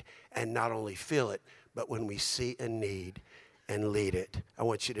need and not only feel it, but when we see a need and lead it. I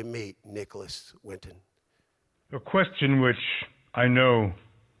want you to meet Nicholas Winton. A question which I know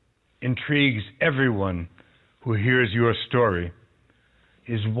intrigues everyone who hears your story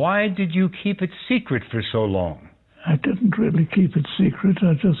is, why did you keep it secret for so long? I didn't really keep it secret.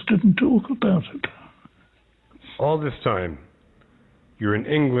 I just didn't talk about it. All this time, you're in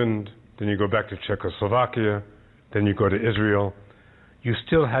England, then you go back to Czechoslovakia, then you go to Israel. You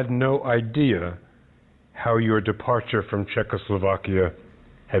still had no idea how your departure from Czechoslovakia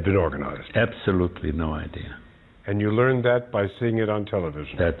had been organized. Absolutely no idea. And you learned that by seeing it on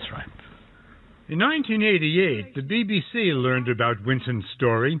television. That's right. In 1988, the BBC learned about Winton's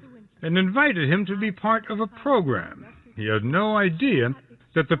story and invited him to be part of a program. He had no idea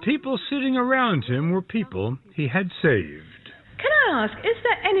that the people sitting around him were people he had saved. Can I ask, is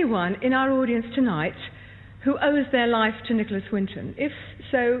there anyone in our audience tonight who owes their life to Nicholas Winton? If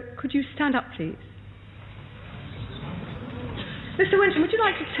so, could you stand up, please? Mr. Winton, would you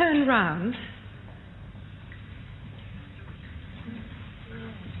like to turn round?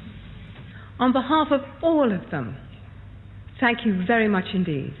 On behalf of all of them, thank you very much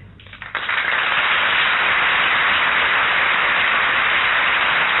indeed.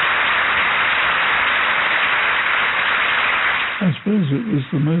 I suppose it was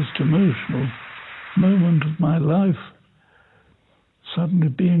the most emotional moment of my life, suddenly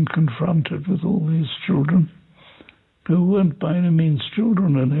being confronted with all these children who weren't by any means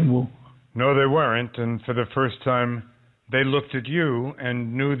children anymore. No, they weren't, and for the first time, they looked at you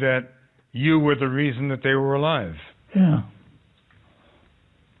and knew that you were the reason that they were alive. Yeah.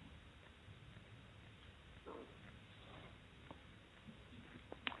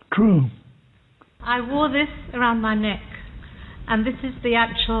 True. I wore this around my neck, and this is the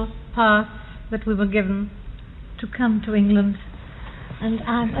actual pass that we were given to come to England, and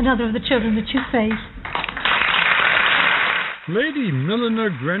I'm another of the children that you face. Lady Milena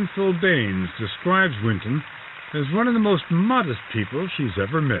Grenfell Baines describes Winton as one of the most modest people she's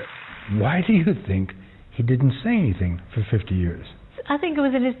ever met. Why do you think he didn't say anything for 50 years? I think it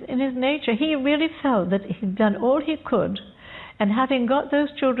was in his nature. He really felt that he'd done all he could, and having got those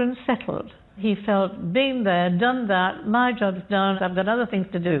children settled, he felt, being there, done that, my job's done, I've got other things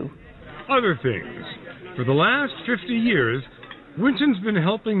to do. Other things. For the last 50 years, Winton's been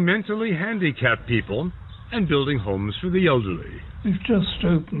helping mentally handicapped people and building homes for the elderly. We've just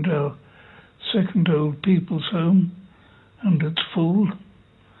opened our second old people's home, and it's full,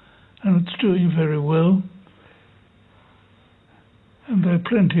 and it's doing very well. And there are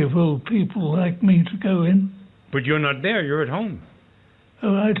plenty of old people like me to go in. But you're not there, you're at home.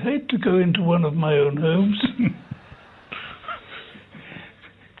 Oh, I'd hate to go into one of my own homes.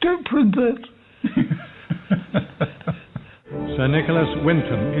 Don't print that. Sir Nicholas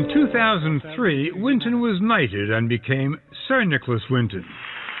Winton. In 2003, Winton was knighted and became Sir Nicholas Winton.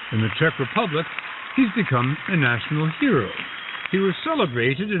 In the Czech Republic, he's become a national hero. He was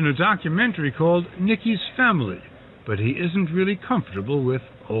celebrated in a documentary called Nicky's Family, but he isn't really comfortable with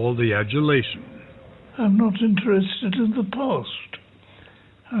all the adulation. I'm not interested in the past.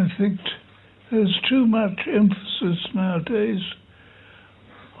 I think there's too much emphasis nowadays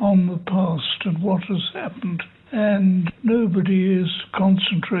on the past and what has happened, and nobody is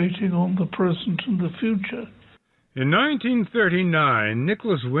concentrating on the present and the future. In 1939,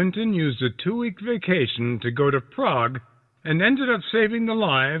 Nicholas Winton used a 2-week vacation to go to Prague and ended up saving the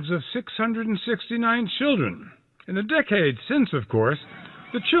lives of 669 children. In the decade since, of course,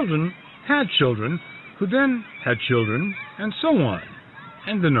 the children had children who then had children, and so on.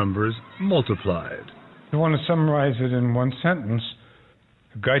 And the numbers multiplied. You want to summarize it in one sentence?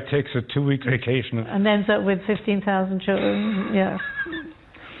 A guy takes a 2-week vacation And ends up with 15,000 children, yes.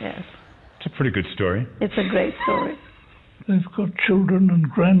 Yes. It's a pretty good story. It's a great story. They've got children and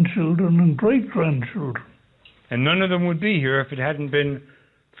grandchildren and great-grandchildren. And none of them would be here if it hadn't been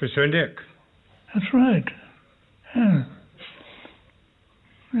for Sir Nick. That's right. Yeah.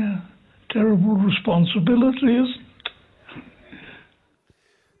 Yeah. Terrible responsibility, isn't it?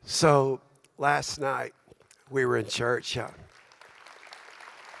 So last night we were in church.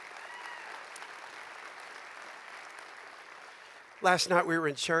 Last night we were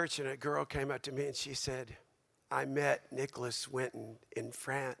in church and a girl came up to me and she said, I met Nicholas Winton in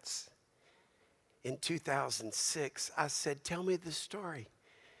France in 2006. I said, tell me the story.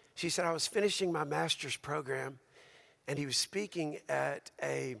 She said, I was finishing my master's program, and he was speaking at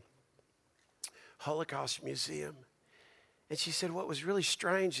a Holocaust museum. And she said, what was really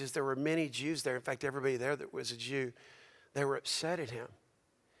strange is there were many Jews there. In fact, everybody there that was a Jew, they were upset at him.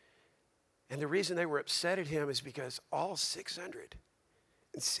 And the reason they were upset at him is because all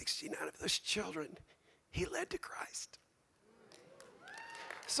 669 of those children, he led to Christ.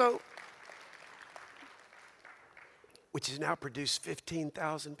 So, which has now produced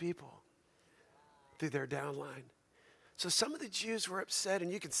 15,000 people through their downline. So some of the Jews were upset, and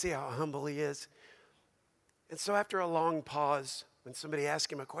you can see how humble he is. And so after a long pause, when somebody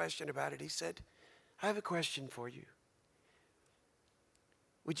asked him a question about it, he said, I have a question for you.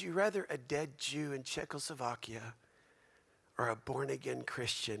 Would you rather a dead Jew in Czechoslovakia or a born-again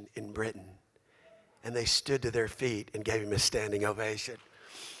Christian in Britain? And they stood to their feet and gave him a standing ovation.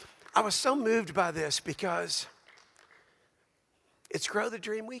 I was so moved by this because it's Grow the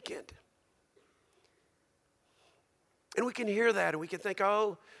Dream Weekend. And we can hear that and we can think,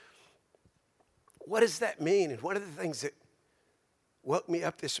 oh, what does that mean? And one of the things that woke me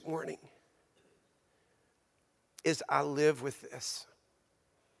up this morning is I live with this.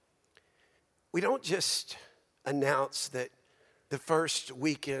 We don't just announce that the first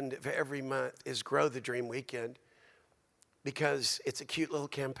weekend of every month is Grow the Dream Weekend because it's a cute little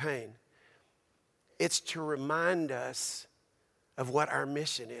campaign. It's to remind us of what our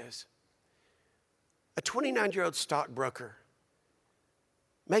mission is. A 29-year-old stockbroker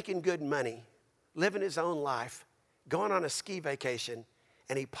making good money, living his own life, going on a ski vacation,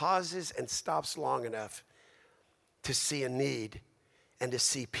 and he pauses and stops long enough to see a need and to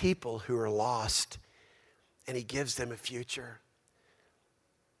see people who are lost, and he gives them a future.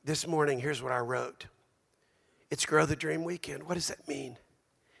 This morning, here's what I wrote. It's Grow the Dream Weekend. What does that mean?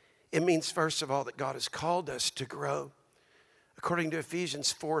 It means, first of all, that God has called us to grow. According to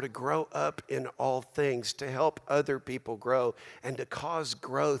Ephesians 4, to grow up in all things, to help other people grow, and to cause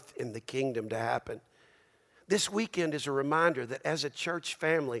growth in the kingdom to happen. This weekend is a reminder that as a church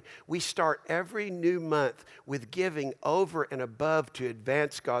family, we start every new month with giving over and above to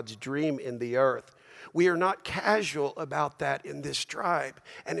advance God's dream in the earth. We are not casual about that in this tribe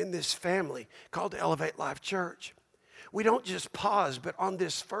and in this family called Elevate Life Church. We don't just pause, but on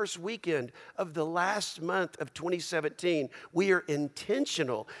this first weekend of the last month of 2017, we are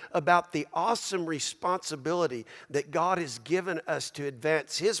intentional about the awesome responsibility that God has given us to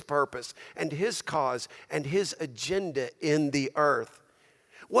advance His purpose and His cause and His agenda in the earth.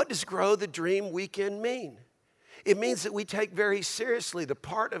 What does Grow the Dream Weekend mean? It means that we take very seriously the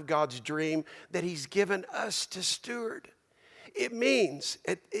part of God's dream that He's given us to steward. It means,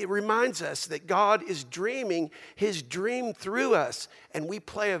 it reminds us that God is dreaming His dream through us, and we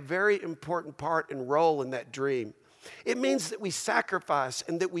play a very important part and role in that dream. It means that we sacrifice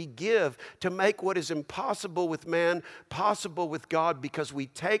and that we give to make what is impossible with man possible with God, because we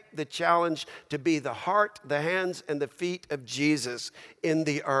take the challenge to be the heart, the hands, and the feet of Jesus in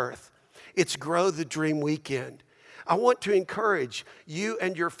the earth. It's Grow the Dream Weekend. I want to encourage you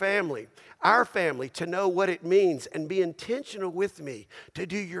and your family, our family, to know what it means and be intentional with me to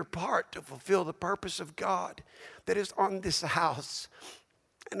do your part to fulfill the purpose of God that is on this house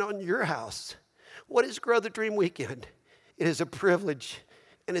and on your house. What is Grow the Dream Weekend? It is a privilege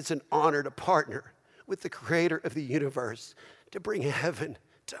and it's an honor to partner with the Creator of the universe to bring heaven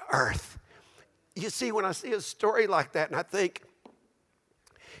to earth. You see, when I see a story like that and I think,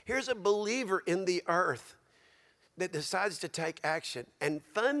 here's a believer in the earth that decides to take action and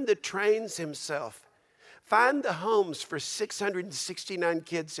fund the trains himself, find the homes for 669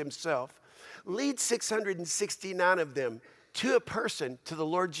 kids himself, lead 669 of them to a person, to the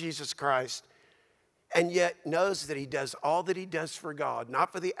Lord Jesus Christ, and yet knows that he does all that he does for God,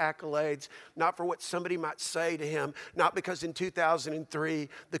 not for the accolades, not for what somebody might say to him, not because in 2003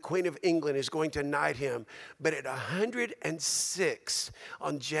 the Queen of England is going to knight him, but at 106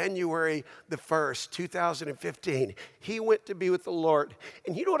 on January the 1st, 2015, he went to be with the Lord.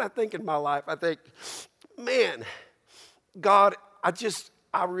 And you know what I think in my life? I think, man, God, I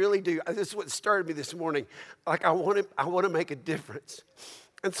really do. This is what started me this morning. Like I want to make a difference.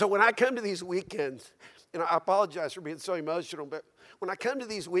 And so when I come to these weekends, and I apologize for being so emotional, but when I come to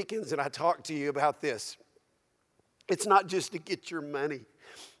these weekends and I talk to you about this, it's not just to get your money.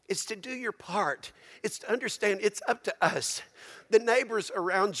 It's to do your part. It's to understand it's up to us, the neighbors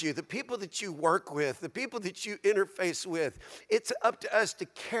around you, the people that you work with, the people that you interface with. It's up to us to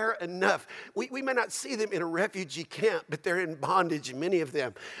care enough. We may not see them in a refugee camp, but they're in bondage, many of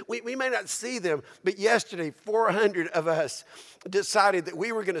them. We may not see them, but yesterday 400 of us decided that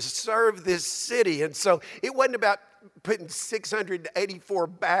we were going to serve this city. And so it wasn't about putting 684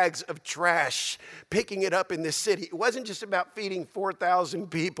 bags of trash, picking it up in this city. It wasn't just about feeding 4,000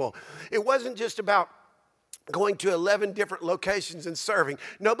 people. It wasn't just about going to 11 different locations and serving.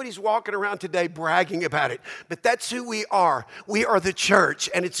 Nobody's walking around today bragging about it, but that's who we are. We are the church,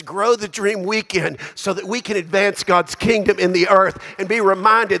 and it's Grow the Dream Weekend so that we can advance God's kingdom in the earth and be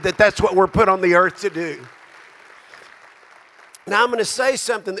reminded that that's what we're put on the earth to do. Now, I'm going to say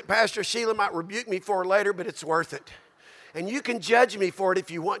something that Pastor Sheila might rebuke me for later, but it's worth it. And you can judge me for it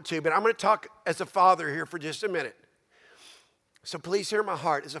if you want to, but I'm going to talk as a father here for just a minute. So please hear my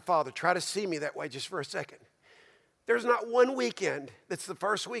heart as a father. Try to see me that way just for a second. There's not one weekend that's the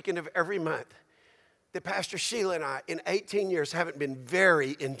first weekend of every month that Pastor Sheila and I, in 18 years, haven't been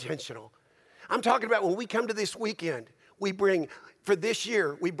very intentional. I'm talking about when we come to this weekend, we bring, for this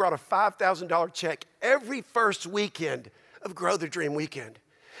year, we brought a $5,000 check every first weekend of Grow the Dream Weekend.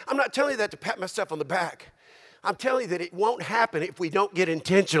 I'm not telling you that to pat myself on the back. I'm telling you that it won't happen if we don't get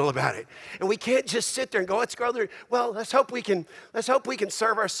intentional about it. And we can't just sit there and go, let's grow there. Well, let's hope we can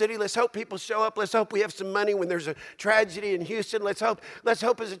serve our city. Let's hope people show up. Let's hope we have some money when there's a tragedy in Houston. Let's hope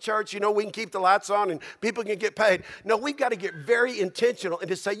as a church, we can keep the lights on and people can get paid. No, we've got to get very intentional and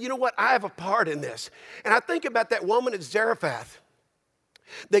to say, you know what, I have a part in this. And I think about that woman at Zarephath,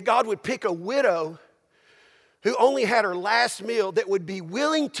 that God would pick a widow who only had her last meal that would be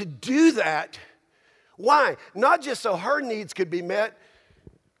willing to do that. Why? Not just so her needs could be met,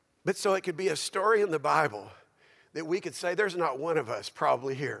 but so it could be a story in the Bible that we could say there's not one of us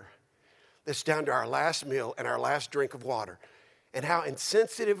probably here that's down to our last meal and our last drink of water. And how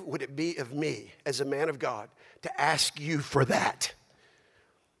insensitive would it be of me as a man of God to ask you for that?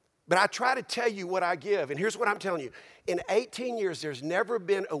 But I try to tell you what I give, and here's what I'm telling you. In 18 years, there's never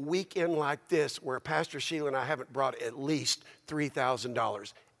been a weekend like this where Pastor Sheila and I haven't brought at least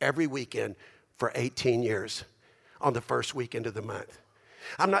 $3,000 every weekend for 18 years on the first weekend of the month.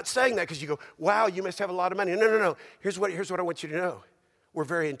 I'm not saying that because you go, wow, you must have a lot of money. No. Here's what I want you to know. We're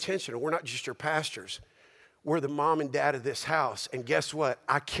very intentional. We're not just your pastors. We're the mom and dad of this house. And guess what?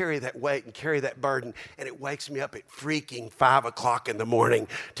 I carry that weight and carry that burden, and it wakes me up at freaking 5 o'clock in the morning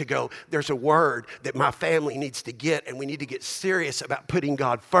to go, there's a word that my family needs to get, and we need to get serious about putting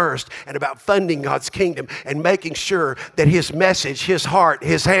God first and about funding God's kingdom and making sure that his message, his heart,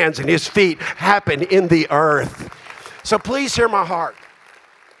 his hands, and his feet happen in the earth. So please hear my heart.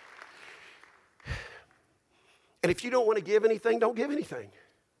 And if you don't want to give anything, don't give anything.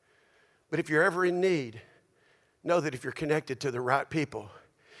 But if you're ever in need, know that if you're connected to the right people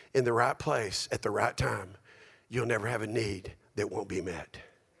in the right place at the right time, you'll never have a need that won't be met.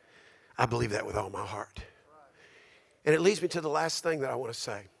 I believe that with all my heart. And it leads me to the last thing that I want to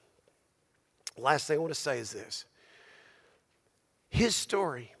say. The last thing I want to say is this. His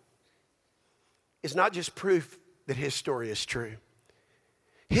story is not just proof that his story is true.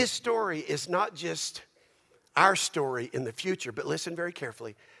 His story is not just our story in the future, but listen very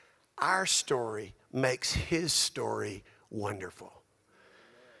carefully. Our story makes his story wonderful.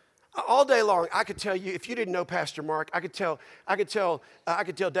 All day long, I could tell you, if you didn't know Pastor Mark, I could tell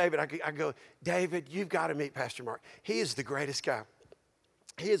David, I could go, David, you've got to meet Pastor Mark. He is the greatest guy.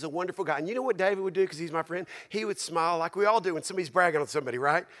 He is a wonderful guy. And you know what David would do, because he's my friend? He would smile like we all do when somebody's bragging on somebody,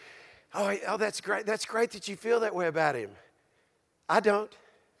 right? Oh, that's great. That's great that you feel that way about him. I don't.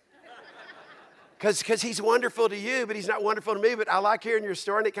 Because he's wonderful to you, but he's not wonderful to me. But I like hearing your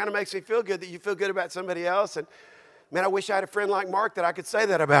story, and it kind of makes me feel good that you feel good about somebody else. And man, I wish I had a friend like Mark that I could say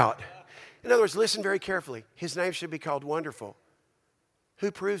that about. In other words, listen very carefully. His name should be called Wonderful. Who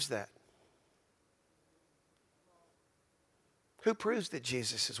proves that? Who proves that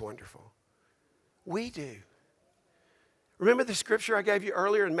Jesus is wonderful? We do. Remember the scripture I gave you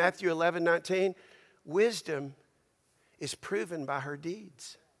earlier in Matthew 11:19? Wisdom is proven by her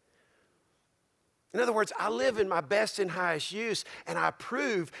deeds. In other words, I live in my best and highest use, and I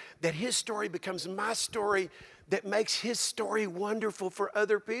prove that his story becomes my story that makes his story wonderful for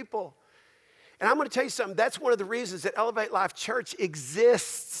other people. And I'm going to tell you something. That's one of the reasons that Elevate Life Church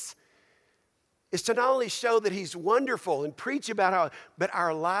exists, is to not only show that he's wonderful and preach about how, but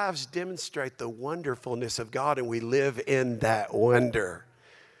our lives demonstrate the wonderfulness of God, and we live in that wonder.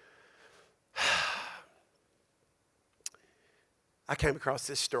 I came across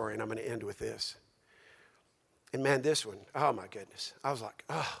this story, and I'm going to end with this. And man, this one, oh my goodness. I was like,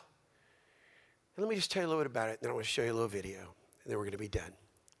 oh. And let me just tell you a little bit about it, and then I want to show you a little video, and then we're going to be done.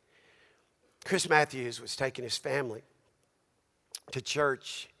 Chris Matthews was taking his family to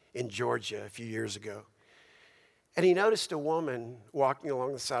church in Georgia a few years ago. And he noticed a woman walking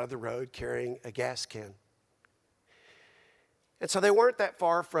along the side of the road carrying a gas can. And so they weren't that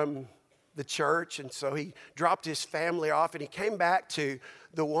far from the church. And so he dropped his family off, and he came back to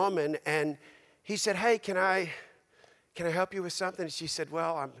the woman, and he said, hey, can I help you with something? And she said,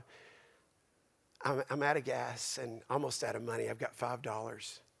 well, I'm out of gas and almost out of money. I've got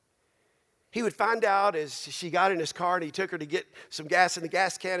 $5. He would find out as she got in his car, and he took her to get some gas in the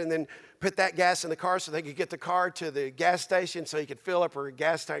gas can and then put that gas in the car so they could get the car to the gas station so he could fill up her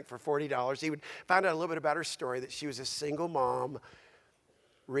gas tank for $40. He would find out a little bit about her story, that she was a single mom,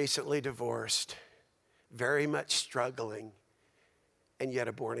 recently divorced, very much struggling, and yet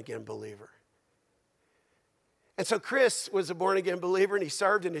a born-again believer. And so Chris was a born-again believer, and he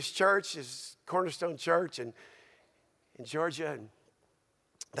served in his church, his Cornerstone Church in Georgia, and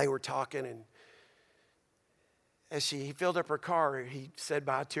they were talking, and as he filled up her car, he said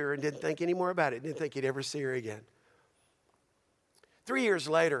bye to her and didn't think any more about it, didn't think he'd ever see her again. 3 years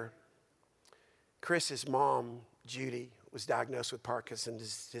later, Chris's mom, Judy, was diagnosed with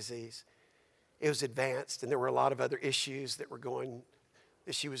Parkinson's disease. It was advanced, and there were a lot of other issues that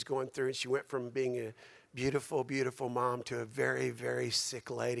she was going through, and she went from being a beautiful, beautiful mom to a very, very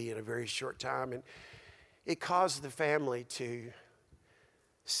sick lady in a very short time, and it caused the family to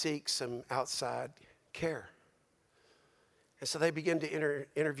seek some outside care. And so they began to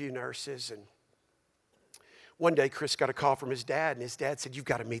interview nurses, and one day Chris got a call from his dad, and his dad said, you've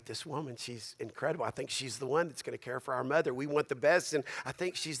got to meet this woman. She's incredible. I think she's the one that's going to care for our mother. We want the best, and I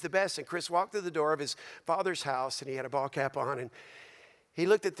think she's the best. And Chris walked through the door of his father's house, and he had a ball cap on, and he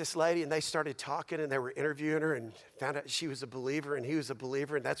looked at this lady, and they started talking, and they were interviewing her, and found out she was a believer, and he was a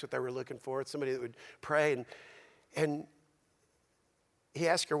believer, and that's what they were looking for, somebody that would pray. And he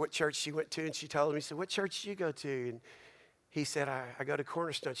asked her what church she went to, and she told him. He said, what church did you go to? And he said, I go to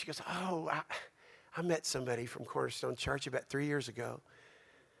Cornerstone. She goes, oh, I met somebody from Cornerstone Church about 3 years ago.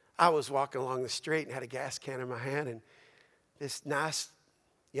 I was walking along the street and had a gas can in my hand, and this nice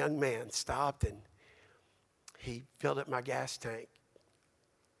young man stopped, and he filled up my gas tank.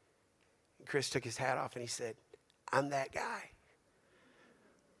 And Chris took his hat off, and he said, I'm that guy.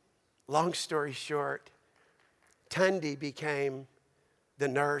 Long story short, Tundi became the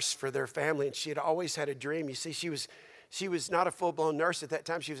nurse for their family, and she had always had a dream. You see, she was not a full-blown nurse at that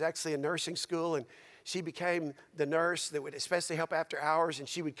time. She was actually in nursing school, and she became the nurse that would especially help after hours, and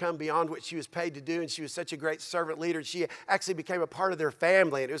she would come beyond what she was paid to do, and she was such a great servant leader. She actually became a part of their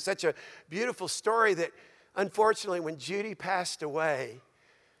family, and it was such a beautiful story that, unfortunately, when Judy passed away,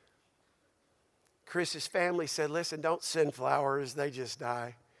 Chris's family said, listen, don't send flowers. They just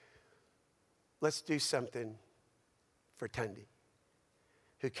die. Let's do something for Tundi,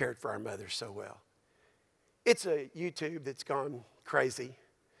 who cared for our mother so well. It's a YouTube that's gone crazy,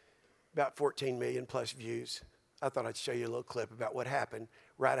 about 14 million plus views. I thought I'd show you a little clip about what happened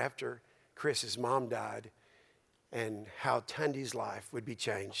right after Chris's mom died and how Tundi's life would be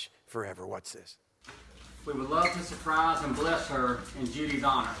changed forever. Watch this. We would love to surprise and bless her in Judy's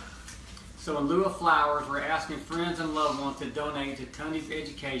honor. So in lieu of flowers, we're asking friends and loved ones to donate to Tundi's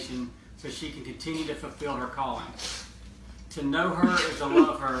education so she can continue to fulfill her calling. To know her is to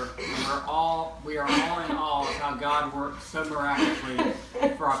love her, and we are all in awe of how God worked so miraculously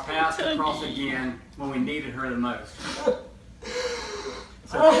for our paths to cross again when we needed her the most.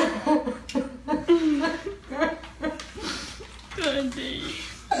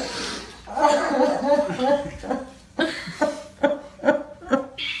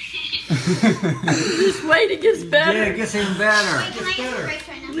 This way it gets better. Yeah, it gets even better. Wait, can I get a break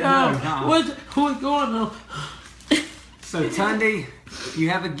right now? No. What's going on? So Tundi, you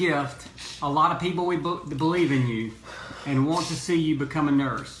have a gift. A lot of people believe in you and want to see you become a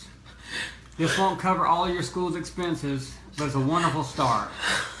nurse. This won't cover all your school's expenses, but it's a wonderful start.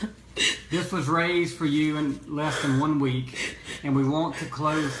 This was raised for you in less than 1 week, and we want to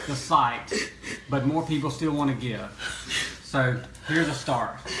close the site, but more people still want to give. So here's a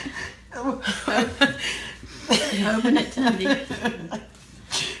start. Open it, Tundi.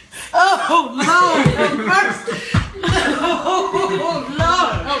 Oh, Lord, have mercy. Oh,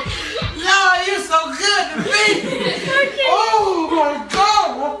 Lord. Lord, you're so good to me. Oh, my God.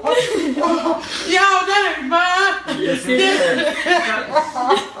 Y'all done it, man. Yes, it is.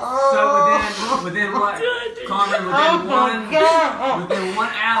 So within what, Carmen, within 1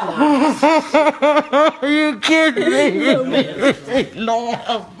 hour. You kidding me? Lord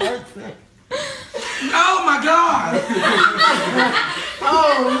have mercy. Oh, my God.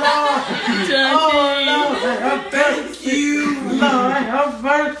 Oh, Lord. Oh, Lord. Thank you, Lord. Have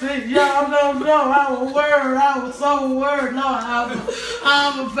mercy. Y'all don't know. I was so worried, Lord.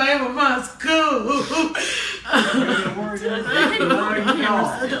 I'm a favor of my school.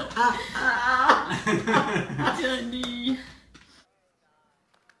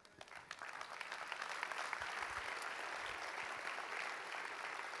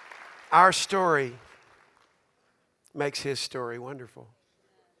 Our story makes his story wonderful.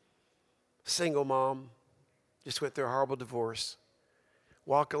 Single mom, just went through a horrible divorce.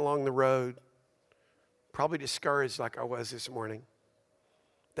 Walking along the road, probably discouraged like I was this morning,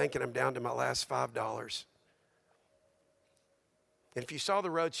 thinking I'm down to my last $5. And if you saw the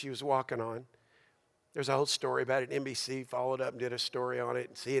road she was walking on, there's a whole story about it. NBC followed up and did a story on it,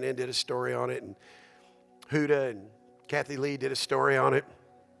 and CNN did a story on it, and Huda and Kathy Lee did a story on it.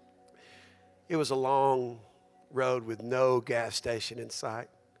 It was a long road with no gas station in sight.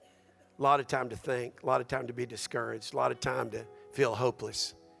 A lot of time to think, a lot of time to be discouraged, a lot of time to feel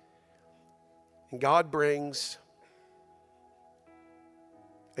hopeless. And God brings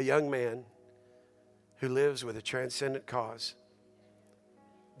a young man who lives with a transcendent cause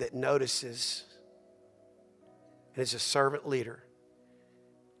that notices and is a servant leader.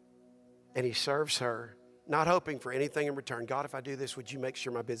 And he serves her, not hoping for anything in return. God, if I do this, would you make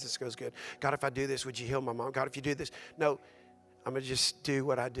sure my business goes good? God, if I do this, would you heal my mom? God, if you do this. No, I'm going to just do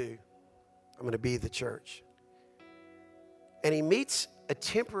what I do. I'm going to be the church. And he meets a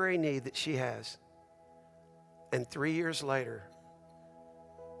temporary need that she has. And 3 years later,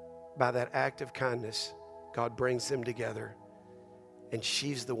 by that act of kindness, God brings them together. And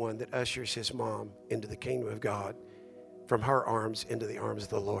she's the one that ushers his mom into the kingdom of God, from her arms into the arms of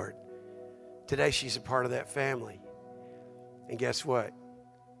the Lord. Today, she's a part of that family. And guess what?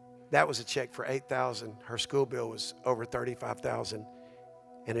 That was a check for $8,000. Her school bill was over $35,000.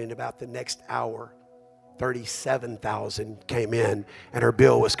 And in about the next hour, $37,000 came in, and her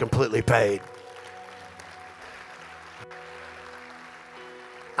bill was completely paid.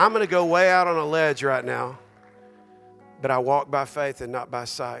 I'm going to go way out on a ledge right now, but I walk by faith and not by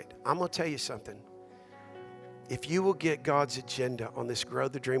sight. I'm going to tell you something. If you will get God's agenda on this Grow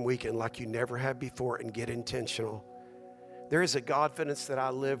the Dream weekend like you never have before and get intentional, there is a confidence that I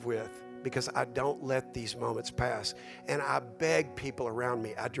live with because I don't let these moments pass. And I beg people around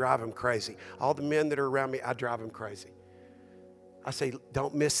me. I drive them crazy. All the men that are around me, I drive them crazy. I say,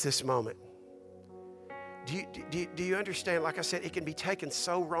 don't miss this moment. Do you understand? Like I said, it can be taken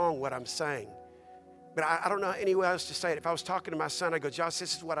so wrong what I'm saying. But I don't know any way else to say it. If I was talking to my son, I'd go, Josh,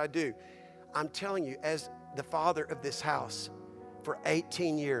 this is what I do. I'm telling you, as the father of this house, for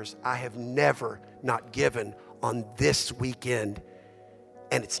 18 years, I have never not given on this weekend.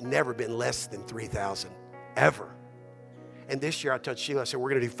 And it's never been less than $3,000, ever. And this year I told Sheila, I said, we're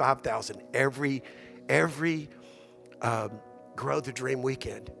going to do $5,000 every Grow the Dream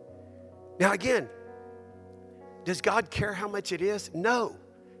weekend. Now again, does God care how much it is? No.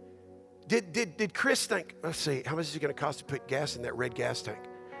 Did Chris think, let's see, how much is it going to cost to put gas in that red gas tank?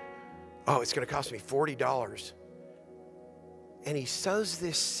 Oh, it's going to cost me $40. And he sows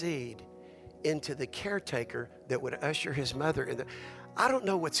this seed into the caretaker that would usher his mother in. I don't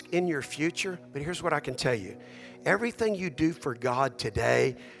know what's in your future, but here's what I can tell you. Everything you do for God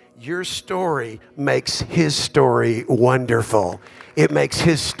today, your story makes his story wonderful. It makes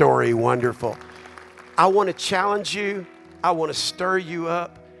his story wonderful. I want to challenge you. I want to stir you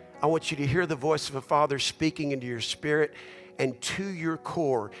up. I want you to hear the voice of a father speaking into your spirit and to your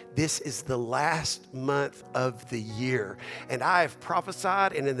core. This is the last month of the year. And I have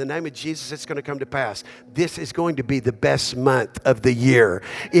prophesied, and in the name of Jesus, it's going to come to pass. This is going to be the best month of the year.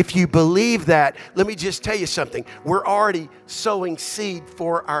 If you believe that, let me just tell you something. We're already sowing seed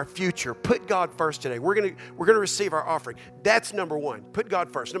for our future. Put God first today. We're going to receive our offering. That's number one. Put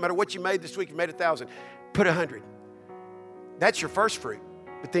God first. No matter what you made this week, you made 1,000. Put 100. That's your first fruit.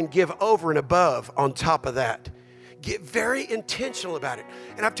 But then give over and above on top of that. Get very intentional about it.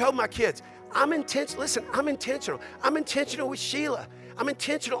 And I've told my kids, I'm intentional. Listen, I'm intentional. I'm intentional with Sheila. I'm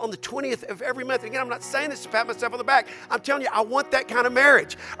intentional on the 20th of every month. Again, I'm not saying this to pat myself on the back. I'm telling you, I want that kind of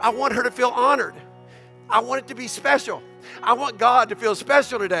marriage. I want her to feel honored. I want it to be special. I want God to feel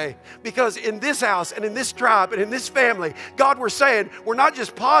special today, because in this house and in this tribe and in this family, God, we're saying, we're not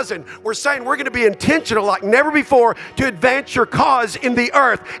just pausing, we're saying we're going to be intentional like never before to advance your cause in the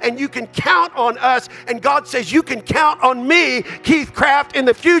earth. And you can count on us. And God says you can count on me, Keith Craft, in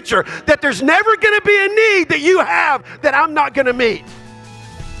the future, that there's never going to be a need that you have that I'm not going to meet.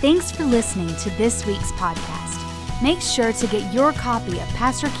 Thanks for listening to this week's podcast. Make sure to get your copy of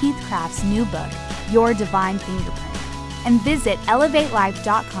Pastor Keith Craft's new book, Your Divine Fingerprint, and visit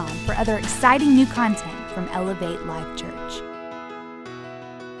ElevateLife.com for other exciting new content from Elevate Life Church.